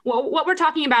like, what we're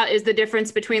talking about is the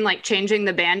difference between like changing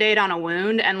the Band-Aid on a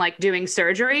wound and like doing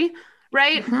surgery.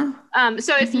 Right.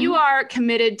 So if you are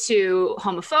committed to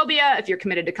homophobia, if you're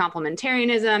committed to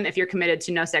complementarianism, if you're committed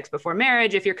to no sex before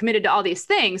marriage, if you're committed to all these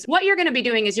things, what you're going to be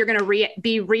doing is you're going to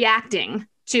be reacting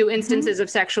to instances of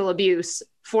sexual abuse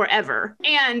forever.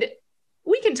 And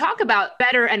we can talk about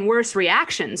better and worse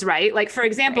reactions, right? Like, for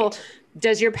example,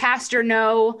 does your pastor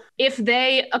know if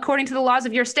they, according to the laws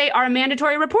of your state, are a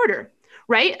mandatory reporter?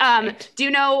 Right? Do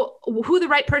you know who the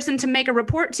right person to make a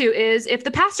report to is if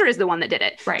the pastor is the one that did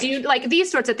it? Right. Do you like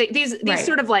these sorts of things, these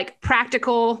sort of like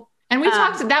practical. And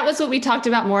that was what we talked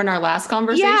about more in our last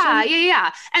conversation.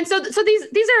 Yeah. And so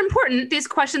these are important, these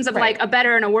questions of like a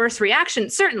better and a worse reaction.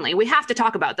 Certainly we have to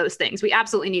talk about those things. We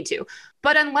absolutely need to.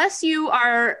 But unless you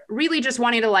are really just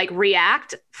wanting to like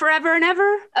react forever and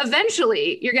ever,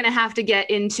 eventually you're going to have to get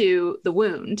into the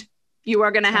wound. You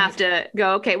are going to have to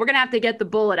go, okay, we're going to have to get the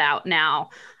bullet out now.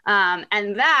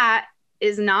 And that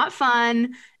is not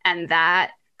fun. And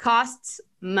that costs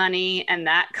money, and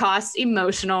that costs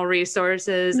emotional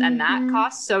resources, and that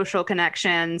costs social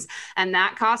connections, and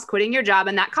that costs quitting your job,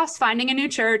 and that costs finding a new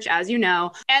church, as you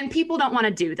know. And people don't want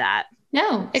to do that.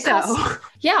 No, it costs,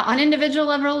 on individual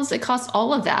levels, it costs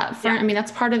all of that.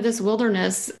 That's part of this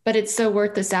wilderness, but it's so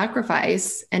worth the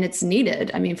sacrifice, and it's needed.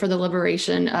 For the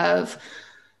liberation of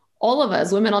all of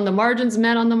us, women on the margins,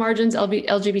 men on the margins,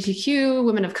 LGBTQ,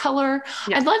 women of color.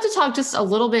 Yeah. I'd love to talk just a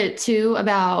little bit too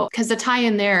about, because the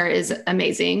tie-in there is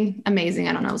amazing. I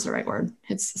don't know if it's the right word.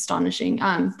 It's astonishing.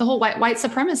 The whole white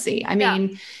supremacy.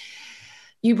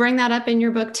 You bring that up in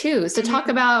your book too. So talk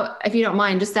about, if you don't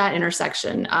mind, just that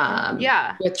intersection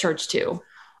with Church 2.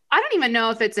 I don't even know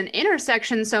if it's an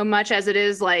intersection so much as it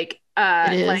is like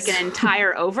like an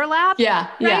entire overlap. Yeah.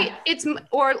 Right. Yeah. It's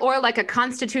or like a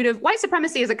constitutive white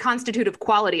supremacy is a constitutive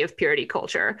quality of purity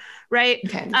culture. Right.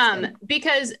 Okay.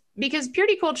 Because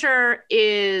purity culture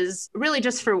is really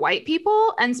just for white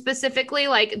people, and specifically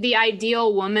like the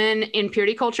ideal woman in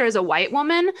purity culture is a white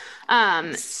woman.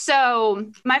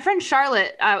 So my friend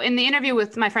Charlotte, in the interview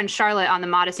with my friend Charlotte on the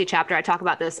modesty chapter, I talk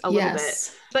about this a little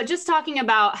bit. But just talking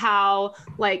about how,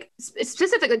 like,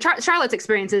 specifically Charlotte's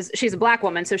experiences, she's a Black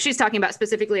woman, so she's talking about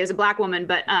specifically as a Black woman.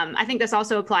 But I think this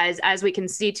also applies, as we can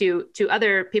see, to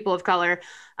other people of color.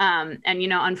 And,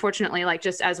 unfortunately, like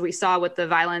just as we saw with the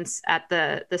violence at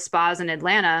the spas in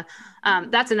Atlanta,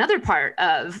 that's another part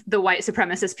of the white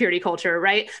supremacist purity culture,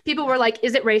 right? People were like,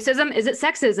 is it racism? Is it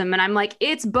sexism? And I'm like,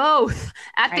 it's both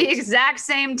at the exact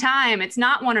same time. It's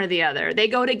not one or the other. They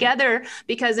go together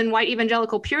because in white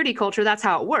evangelical purity culture, that's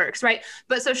how it works, right?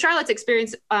 But so Charlotte's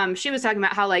experience, she was talking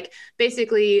about how like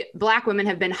basically Black women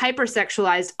have been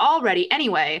hypersexualized already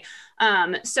anyway.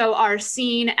 So are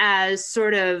seen as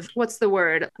sort of, what's the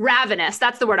word? Ravenous.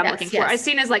 That's the word I'm looking for. Are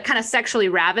seen as like kind of sexually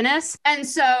ravenous. And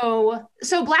so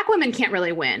Black women can't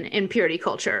really win in purity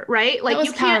culture, right? Like that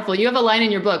was powerful. You have a line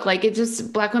in your book, like it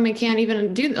just Black women can't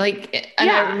even do like, and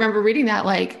I remember reading that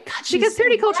like, God, because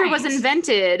purity culture was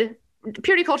invented.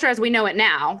 Purity culture as we know it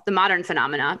now, the modern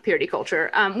phenomena, purity culture,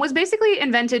 was basically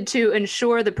invented to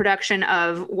ensure the production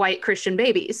of white Christian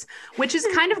babies, which is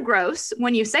kind of gross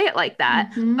when you say it like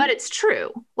that, but it's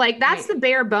true. Like that's the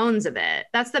bare bones of it.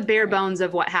 That's the bare bones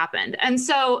of what happened.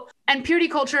 And purity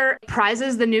culture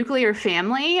prizes the nuclear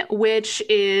family, which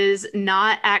is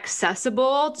not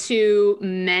accessible to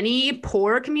many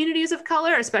poor communities of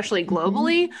color, especially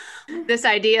globally. This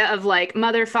idea of like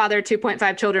mother, father,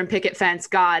 2.5 children, picket fence,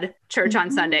 God, church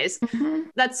on Sundays.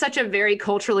 That's such a very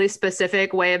culturally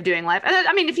specific way of doing life. And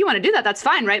I mean, if you want to do that, that's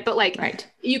fine, right? But like,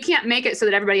 you can't make it so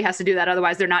that everybody has to do that.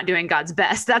 Otherwise, they're not doing God's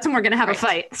best. That's when we're going to have a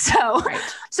fight. So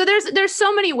there's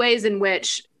so many ways in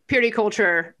which purity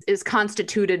culture is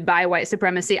constituted by white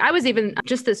supremacy. I was even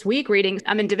just this week reading,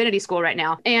 I'm in divinity school right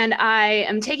now, and I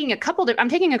am taking I'm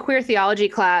taking a queer theology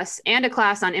class and a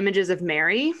class on images of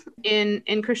Mary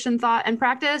in Christian thought and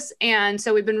practice. And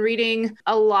so we've been reading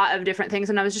a lot of different things.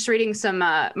 And I was just reading some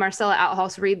Marcella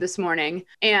Outhouse Reed this morning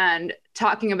and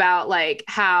talking about like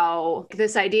how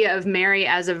this idea of Mary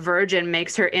as a virgin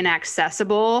makes her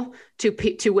inaccessible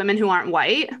to women who aren't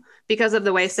white, because of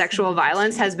the way sexual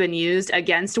violence has been used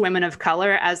against women of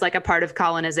color as like a part of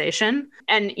colonization.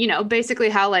 And, basically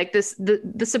how like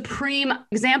the supreme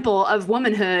example of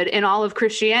womanhood in all of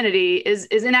Christianity is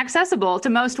inaccessible to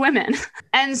most women.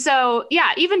 And so,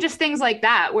 even just things like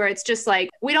that, where it's just like,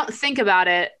 we don't think about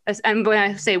it. And when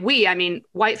I say we, I mean,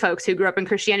 white folks who grew up in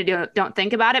Christianity don't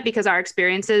think about it because our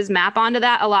experiences map onto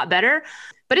that a lot better.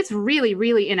 But it's really,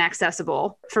 really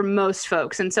inaccessible for most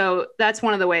folks. And so that's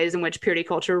one of the ways in which purity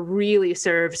culture really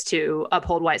serves to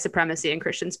uphold white supremacy in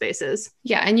Christian spaces.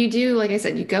 Yeah. And you do, like I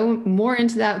said, you go more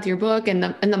into that with your book and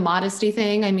the modesty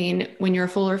thing. I mean, when you're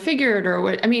full or figured or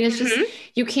what, I mean, it's just,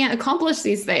 you can't accomplish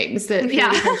these things that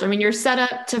purity culture, I mean, you're set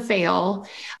up to fail.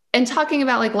 And talking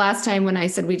about like last time when I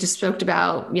said we just spoke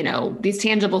about, these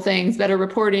tangible things, better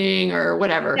reporting or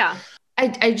whatever. Yeah.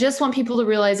 I just want people to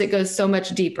realize it goes so much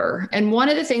deeper. And one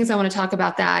of the things I want to talk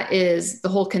about that is the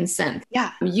whole consent.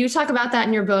 Yeah. You talk about that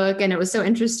in your book. And it was so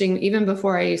interesting. Even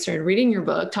before I started reading your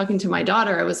book, talking to my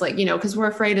daughter, I was like, because we're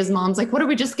afraid as moms, like, what are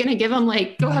we just going to give them?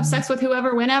 Like, go have sex with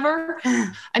whoever, whenever?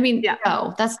 I mean,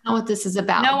 no, that's not what this is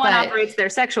about. No one operates their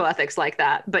sexual ethics like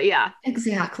that. But yeah.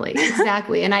 Exactly.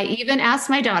 And I even asked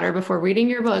my daughter before reading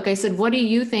your book, I said, what do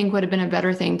you think would have been a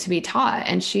better thing to be taught?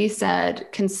 And she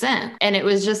said, consent. And it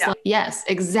was just like, yes,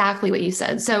 exactly what you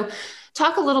said. So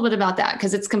talk a little bit about that,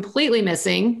 because it's completely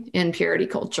missing in purity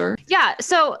culture. Yeah.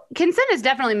 So consent is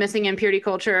definitely missing in purity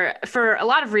culture for a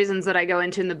lot of reasons that I go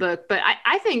into in the book. But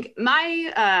I think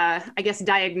my,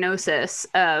 diagnosis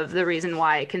of the reason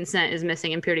why consent is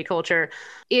missing in purity culture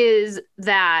is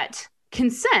that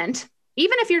consent,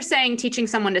 even if you're saying teaching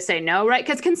someone to say no, right?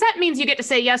 Because consent means you get to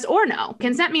say yes or no.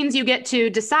 Consent means you get to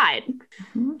decide.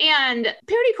 And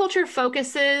purity culture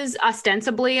focuses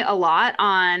ostensibly a lot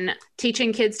on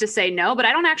teaching kids to say no, but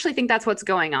I don't actually think that's what's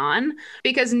going on,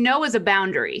 because no is a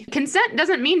boundary. Consent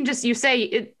doesn't mean just you say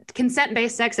it,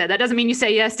 consent-based sex ed. That doesn't mean you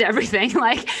say yes to everything.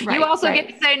 Like you also get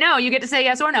to say no. You get to say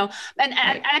yes or no. And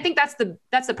I think that's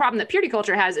the problem that purity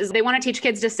culture has, is they want to teach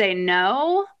kids to say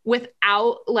no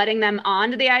without letting them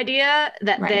on to the idea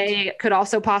that they could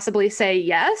also possibly say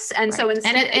yes. And so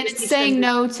instead, it's saying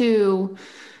no to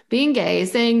being gay,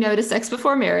 saying no to sex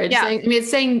before marriage. It's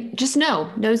saying just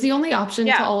no. No is the only option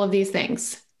to all of these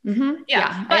things. Mm-hmm.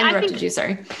 Yeah. I interrupted you.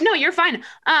 Sorry. No, you're fine.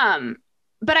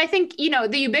 But I think,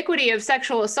 the ubiquity of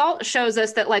sexual assault shows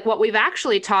us that like what we've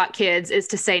actually taught kids is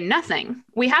to say nothing.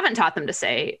 We haven't taught them to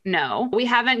say no. We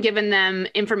haven't given them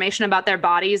information about their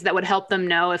bodies that would help them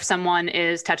know if someone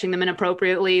is touching them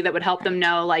inappropriately, that would help them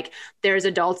know like there's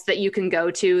adults that you can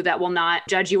go to that will not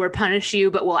judge you or punish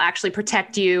you, but will actually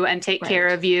protect you and take care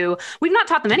of you. We've not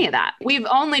taught them any of that. We've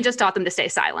only just taught them to stay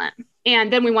silent.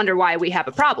 And then we wonder why we have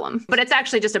a problem, but it's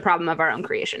actually just a problem of our own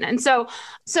creation. And so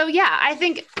yeah, I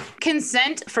think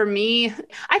consent for me,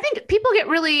 I think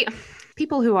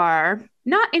people who are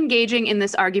not engaging in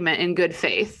this argument in good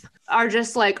faith are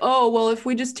just like, oh, well, if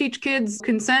we just teach kids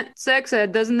consent sex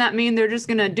ed, doesn't that mean they're just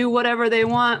going to do whatever they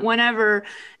want whenever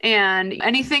and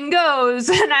anything goes?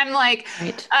 And I'm like,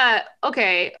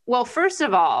 okay, well, first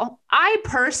of all, I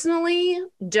personally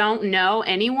don't know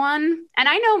anyone, and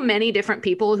I know many different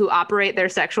people who operate their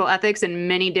sexual ethics in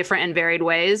many different and varied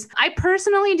ways. I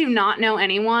personally do not know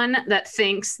anyone that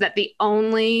thinks that the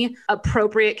only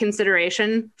appropriate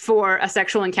consideration for a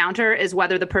sexual encounter is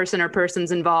whether the person or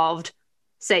persons involved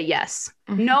say yes.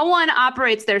 Mm-hmm. No one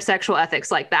operates their sexual ethics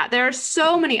like that. There are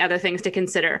so many other things to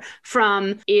consider,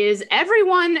 from is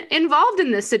everyone involved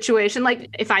in this situation? Like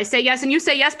if I say yes and you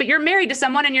say yes, but you're married to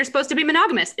someone and you're supposed to be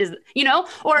monogamous,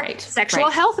 or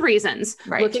sexual health reasons,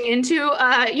 looking into,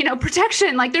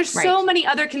 protection. Like there's so many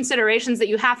other considerations that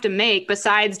you have to make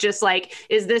besides just like,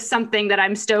 is this something that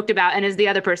I'm stoked about? And is the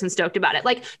other person stoked about it?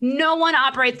 Like no one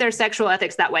operates their sexual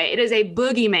ethics that way. It is a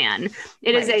boogeyman.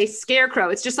 It is a scarecrow.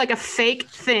 It's just like a fake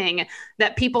thing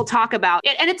that people talk about.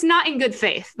 And it's not in good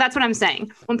faith. That's what I'm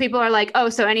saying. When people are like, oh,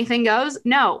 so anything goes?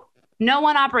 No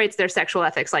one operates their sexual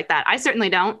ethics like that. I certainly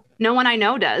don't. No one I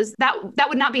know does. That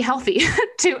would not be healthy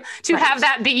to have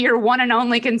that be your one and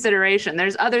only consideration.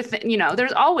 There's other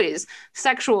there's always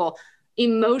sexual,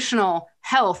 emotional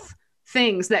health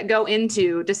things that go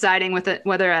into deciding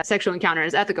whether a sexual encounter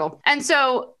is ethical. And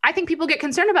so I think people get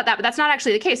concerned about that, but that's not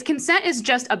actually the case. Consent is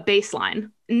just a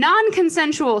baseline.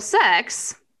 Non-consensual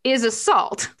sex is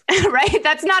assault, right?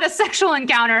 That's not a sexual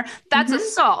encounter. That's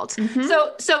assault.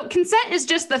 Mm-hmm. So consent is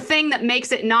just the thing that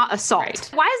makes it not assault. Right.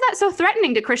 Why is that so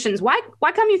threatening to Christians? Why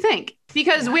come you think?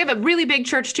 Because we have a really big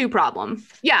Church 2 problem.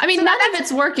 Yeah. I mean, so none of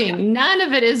it's working. None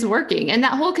of it is working. And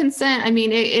that whole consent, I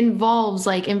mean, it involves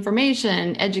like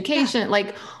information, education,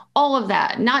 like all of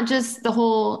that, not just the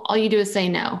whole, all you do is say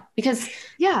no, because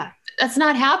that's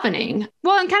not happening.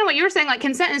 Well, and kind of what you were saying, like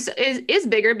consent is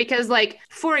bigger because, like,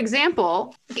 for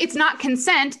example, it's not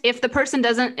consent if the person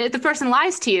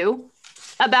lies to you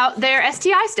about their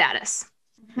STI status,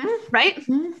 right?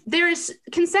 Mm-hmm.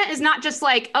 Consent is not just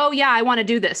like, oh yeah, I want to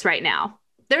do this right now.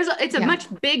 It's a much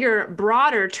bigger,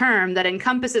 broader term that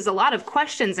encompasses a lot of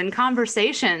questions and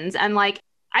conversations. And like,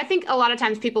 I think a lot of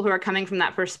times people who are coming from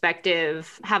that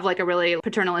perspective have like a really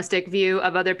paternalistic view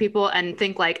of other people and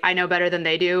think like, I know better than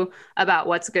they do about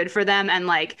what's good for them. And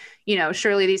like,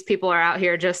 surely these people are out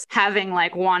here just having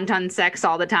like wanton sex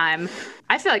all the time.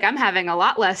 I feel like I'm having a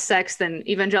lot less sex than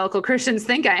evangelical Christians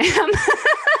think I am.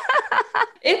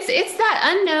 It's that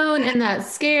unknown and that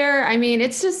scare. I mean,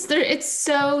 it's just it's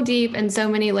so deep and so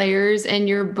many layers in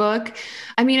your book.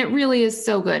 I mean, it really is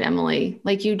so good, Emily.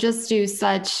 Like you just do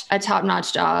such a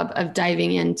top-notch job of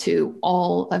diving into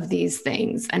all of these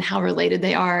things and how related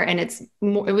they are. And it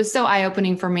was so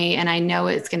eye-opening for me, and I know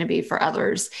it's going to be for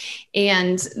others.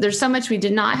 And there's so much we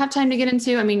did not have time to get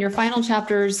into. I mean, your final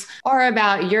chapters are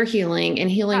about your healing and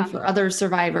healing for other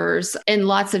survivors in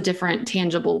lots of different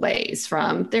tangible ways,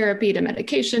 from therapy to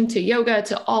medication to yoga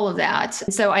to all of that.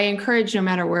 So I encourage, no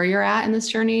matter where you're at in this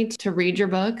journey, to read your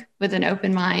book with an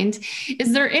open mind.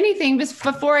 Is there anything, just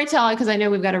before I tell it, because I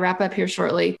know we've got to wrap up here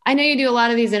shortly. I know you do a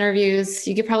lot of these interviews.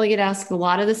 You could probably get asked a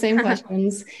lot of the same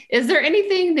questions. Is there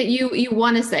anything that you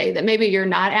want to say that maybe you're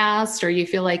not asked or you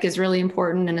feel like is really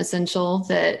important and essential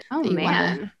that you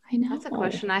want to? I know. That's a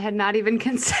question I had not even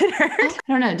considered. I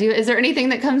don't know. Is there anything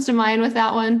that comes to mind with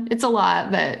that one? It's a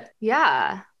lot, but.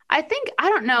 Yeah. I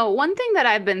don't know. One thing that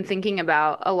I've been thinking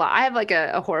about a lot, I have like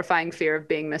a horrifying fear of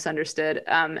being misunderstood.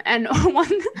 And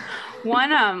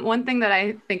one thing that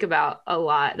I think about a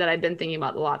lot, that I've been thinking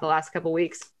about a lot the last couple of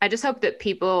weeks, I just hope that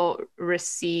people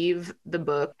receive the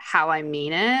book how I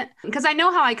mean it, because I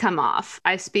know how I come off.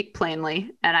 I speak plainly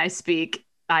and I speak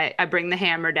I bring the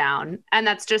hammer down, and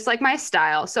that's just like my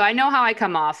style. So I know how I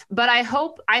come off, but I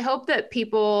hope that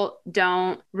people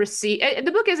don't receive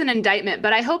the book is an indictment,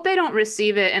 but I hope they don't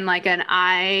receive it in like an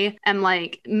I am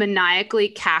like maniacally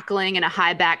cackling in a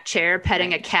high back chair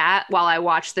petting a cat while I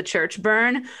watch the church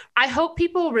burn. I hope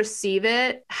people receive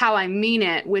it how I mean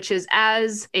it, which is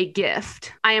as a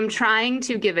gift. I am trying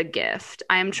to give a gift.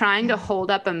 I am trying to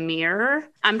hold up a mirror.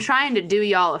 I'm trying to do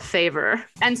y'all a favor.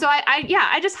 And so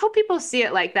I just hope people see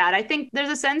it like that. I think there's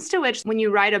a sense to which when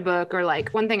you write a book, or like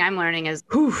one thing I'm learning is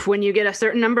when you get a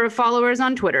certain number of followers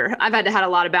on Twitter, I've had to have a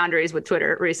lot of boundaries with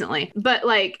Twitter recently, but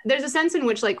like there's a sense in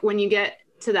which like when you get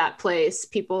to that place,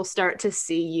 people start to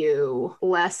see you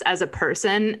less as a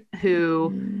person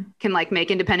who can like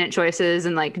make independent choices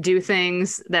and like do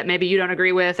things that maybe you don't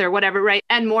agree with or whatever, right?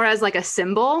 And more as like a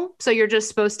symbol. So you're just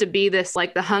supposed to be this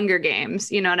like the Hunger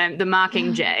Games, you know what I mean? The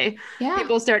Mockingjay. Yeah.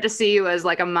 People start to see you as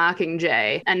like a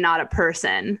Mockingjay and not a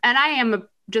person. And I am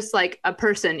just like a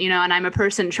person, you know, and I'm a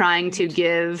person trying to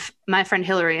give, my friend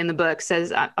Hillary in the book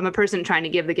says, I'm a person trying to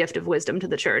give the gift of wisdom to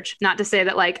the church. Not to say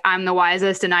that like I'm the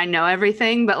wisest and I know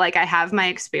everything, but like I have my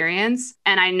experience,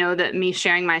 and I know that me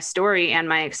sharing my story and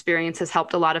my experience has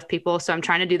helped a lot of people. So I'm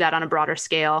trying to do that on a broader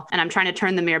scale. And I'm trying to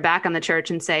turn the mirror back on the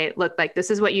church and say, look, like this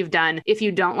is what you've done. If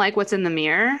you don't like what's in the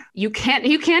mirror, you can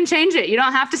change it. You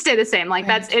don't have to stay the same. Like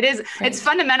it's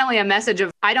fundamentally a message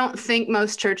of, I don't think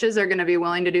most churches are going to be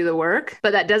willing to do the work,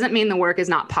 but that doesn't mean the work is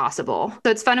not possible.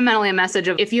 So it's fundamentally a message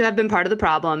of, if you have been part of the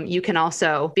problem, you can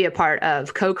also be a part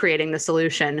of co-creating the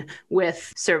solution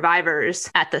with survivors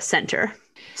at the center.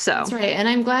 So that's right. And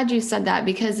I'm glad you said that,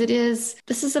 because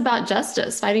this is about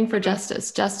justice, fighting for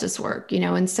justice work, you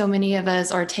know, and so many of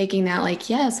us are taking that like,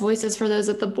 yes, voices for those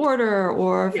at the border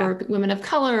or for women of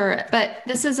color. But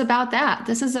this is about that.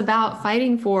 This is about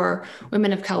fighting for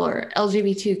women of color,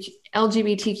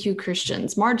 LGBTQ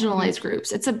Christians, marginalized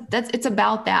groups. It's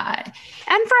about that.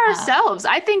 And for ourselves,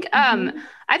 I think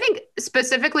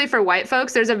specifically for white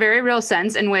folks, there's a very real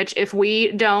sense in which if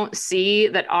we don't see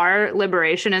that our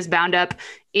liberation is bound up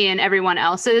in everyone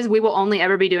else's, we will only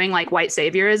ever be doing like white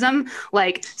saviorism,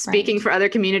 like speaking for other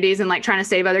communities and like trying to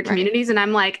save other communities. And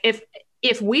I'm like,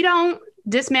 if we don't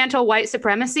dismantle white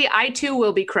supremacy, I too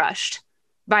will be crushed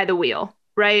by the wheel.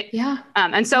 Right. Yeah.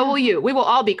 And so will you. We will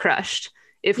all be crushed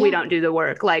if we don't do the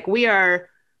work. Like we have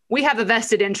a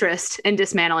vested interest in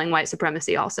dismantling white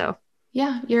supremacy also.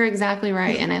 Yeah, you're exactly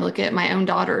right. And I look at my own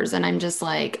daughters and I'm just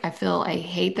like, I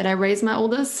hate that I raised my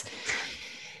oldest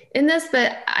in this,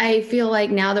 but I feel like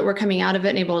now that we're coming out of it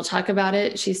and able to talk about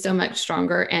it, she's so much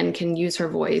stronger and can use her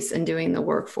voice and doing the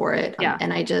work for it. Yeah.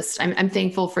 And I'm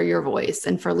thankful for your voice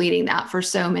and for leading that for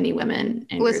so many women.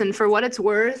 Listen, for what it's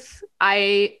worth,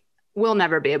 I will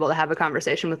never be able to have a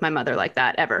conversation with my mother like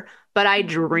that ever. But I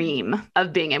dream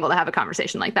of being able to have a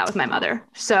conversation like that with my mother.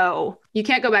 So you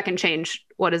can't go back and change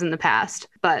what is in the past,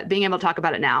 but being able to talk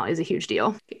about it now is a huge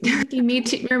deal. You're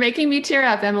making me tear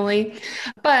up, Emily.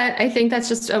 But I think that's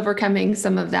just overcoming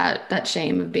some of that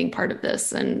shame of being part of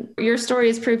this. And your story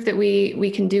is proof that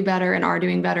we can do better and are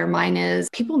doing better. Mine is,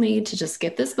 people need to just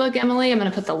get this book, Emily. I'm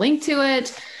going to put the link to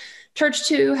it. Church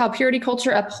 2, How Purity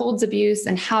Culture Upholds Abuse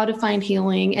and How to Find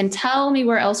Healing. And tell me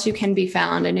where else you can be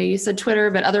found. I know you said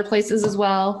Twitter, but other places as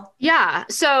well. Yeah.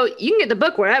 So you can get the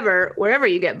book wherever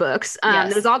you get books.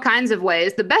 There's all kinds of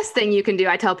ways. The best thing you can do,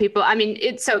 I tell people,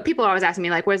 so people are always asking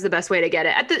me like, where's the best way to get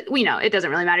it? It doesn't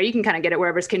really matter. You can kind of get it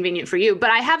wherever it's convenient for you.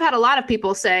 But I have had a lot of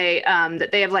people say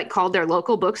that they have like called their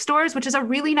local bookstores, which is a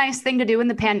really nice thing to do in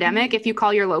the pandemic. If you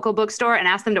call your local bookstore and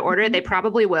ask them to order it, they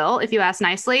probably will if you ask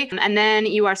nicely. And then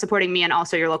you are supporting me and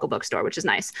also your local bookstore, which is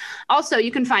nice. Also, you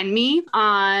can find me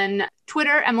on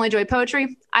Twitter, Emily Joy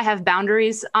Poetry. I have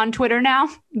boundaries on Twitter now,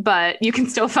 but you can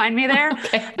still find me there.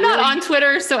 Okay. I'm not on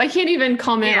Twitter, so I can't even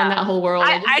comment on that whole world.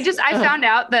 I found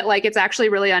out that like it's actually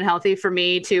really unhealthy for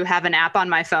me to have an app on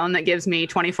my phone that gives me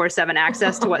 24/7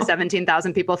 access to what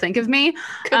 17,000 people think of me.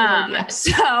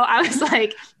 So I was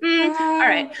like, all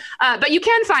right. But you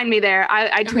can find me there.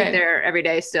 I tweet there every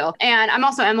day still. And I'm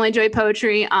also Emily Joy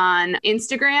Poetry on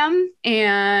Instagram.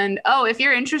 And if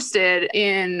you're interested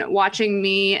in watching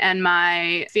me and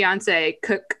my fiance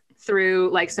cook through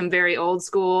like some very old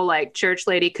school like church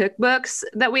lady cookbooks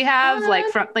that we have, like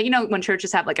from like, when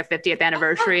churches have like a 50th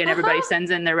anniversary and everybody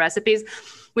sends in their recipes.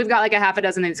 We've got like a half a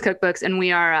dozen of these cookbooks and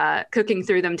we are cooking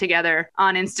through them together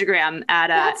on Instagram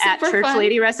at Church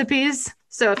Lady Recipes.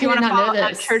 So if you want to follow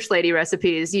at Church Lady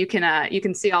Recipes, you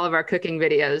can see all of our cooking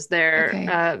videos.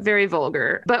 They're very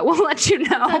vulgar, but we'll let you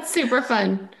know. That's super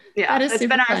fun. Yeah, it's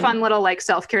been our fun little like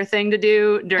self-care thing to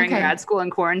do during grad school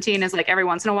and quarantine is like every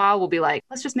once in a while we'll be like,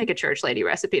 let's just make a church lady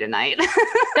recipe tonight.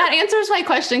 That answers my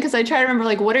question because I try to remember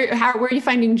like where are you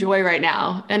finding joy right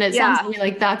now? And it sounds to me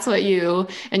like that's what you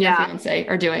and your fiance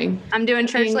are doing. I'm doing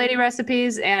church lady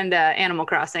recipes and Animal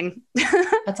Crossing.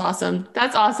 That's awesome.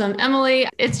 That's awesome. Emily,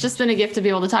 it's just been a gift to be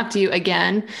able to talk to you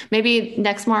again. Maybe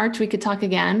next March we could talk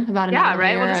again about another year.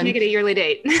 Right. We'll just make it a yearly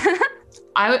date.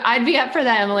 I'd be up for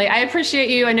that, Emily. I appreciate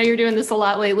you. I know you're doing this a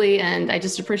lot lately, and I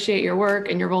just appreciate your work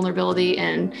and your vulnerability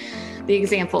and the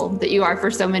example that you are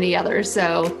for so many others.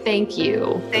 So thank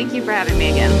you. Thank you for having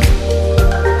me again.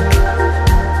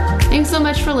 Thanks so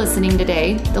much for listening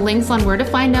today. The links on where to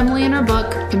find Emily and her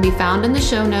book can be found in the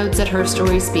show notes at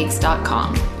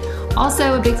herstoryspeaks.com.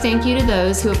 Also, a big thank you to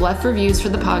those who have left reviews for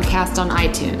the podcast on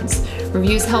iTunes.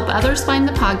 Reviews help others find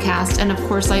the podcast, and of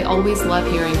course, I always love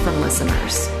hearing from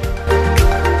listeners.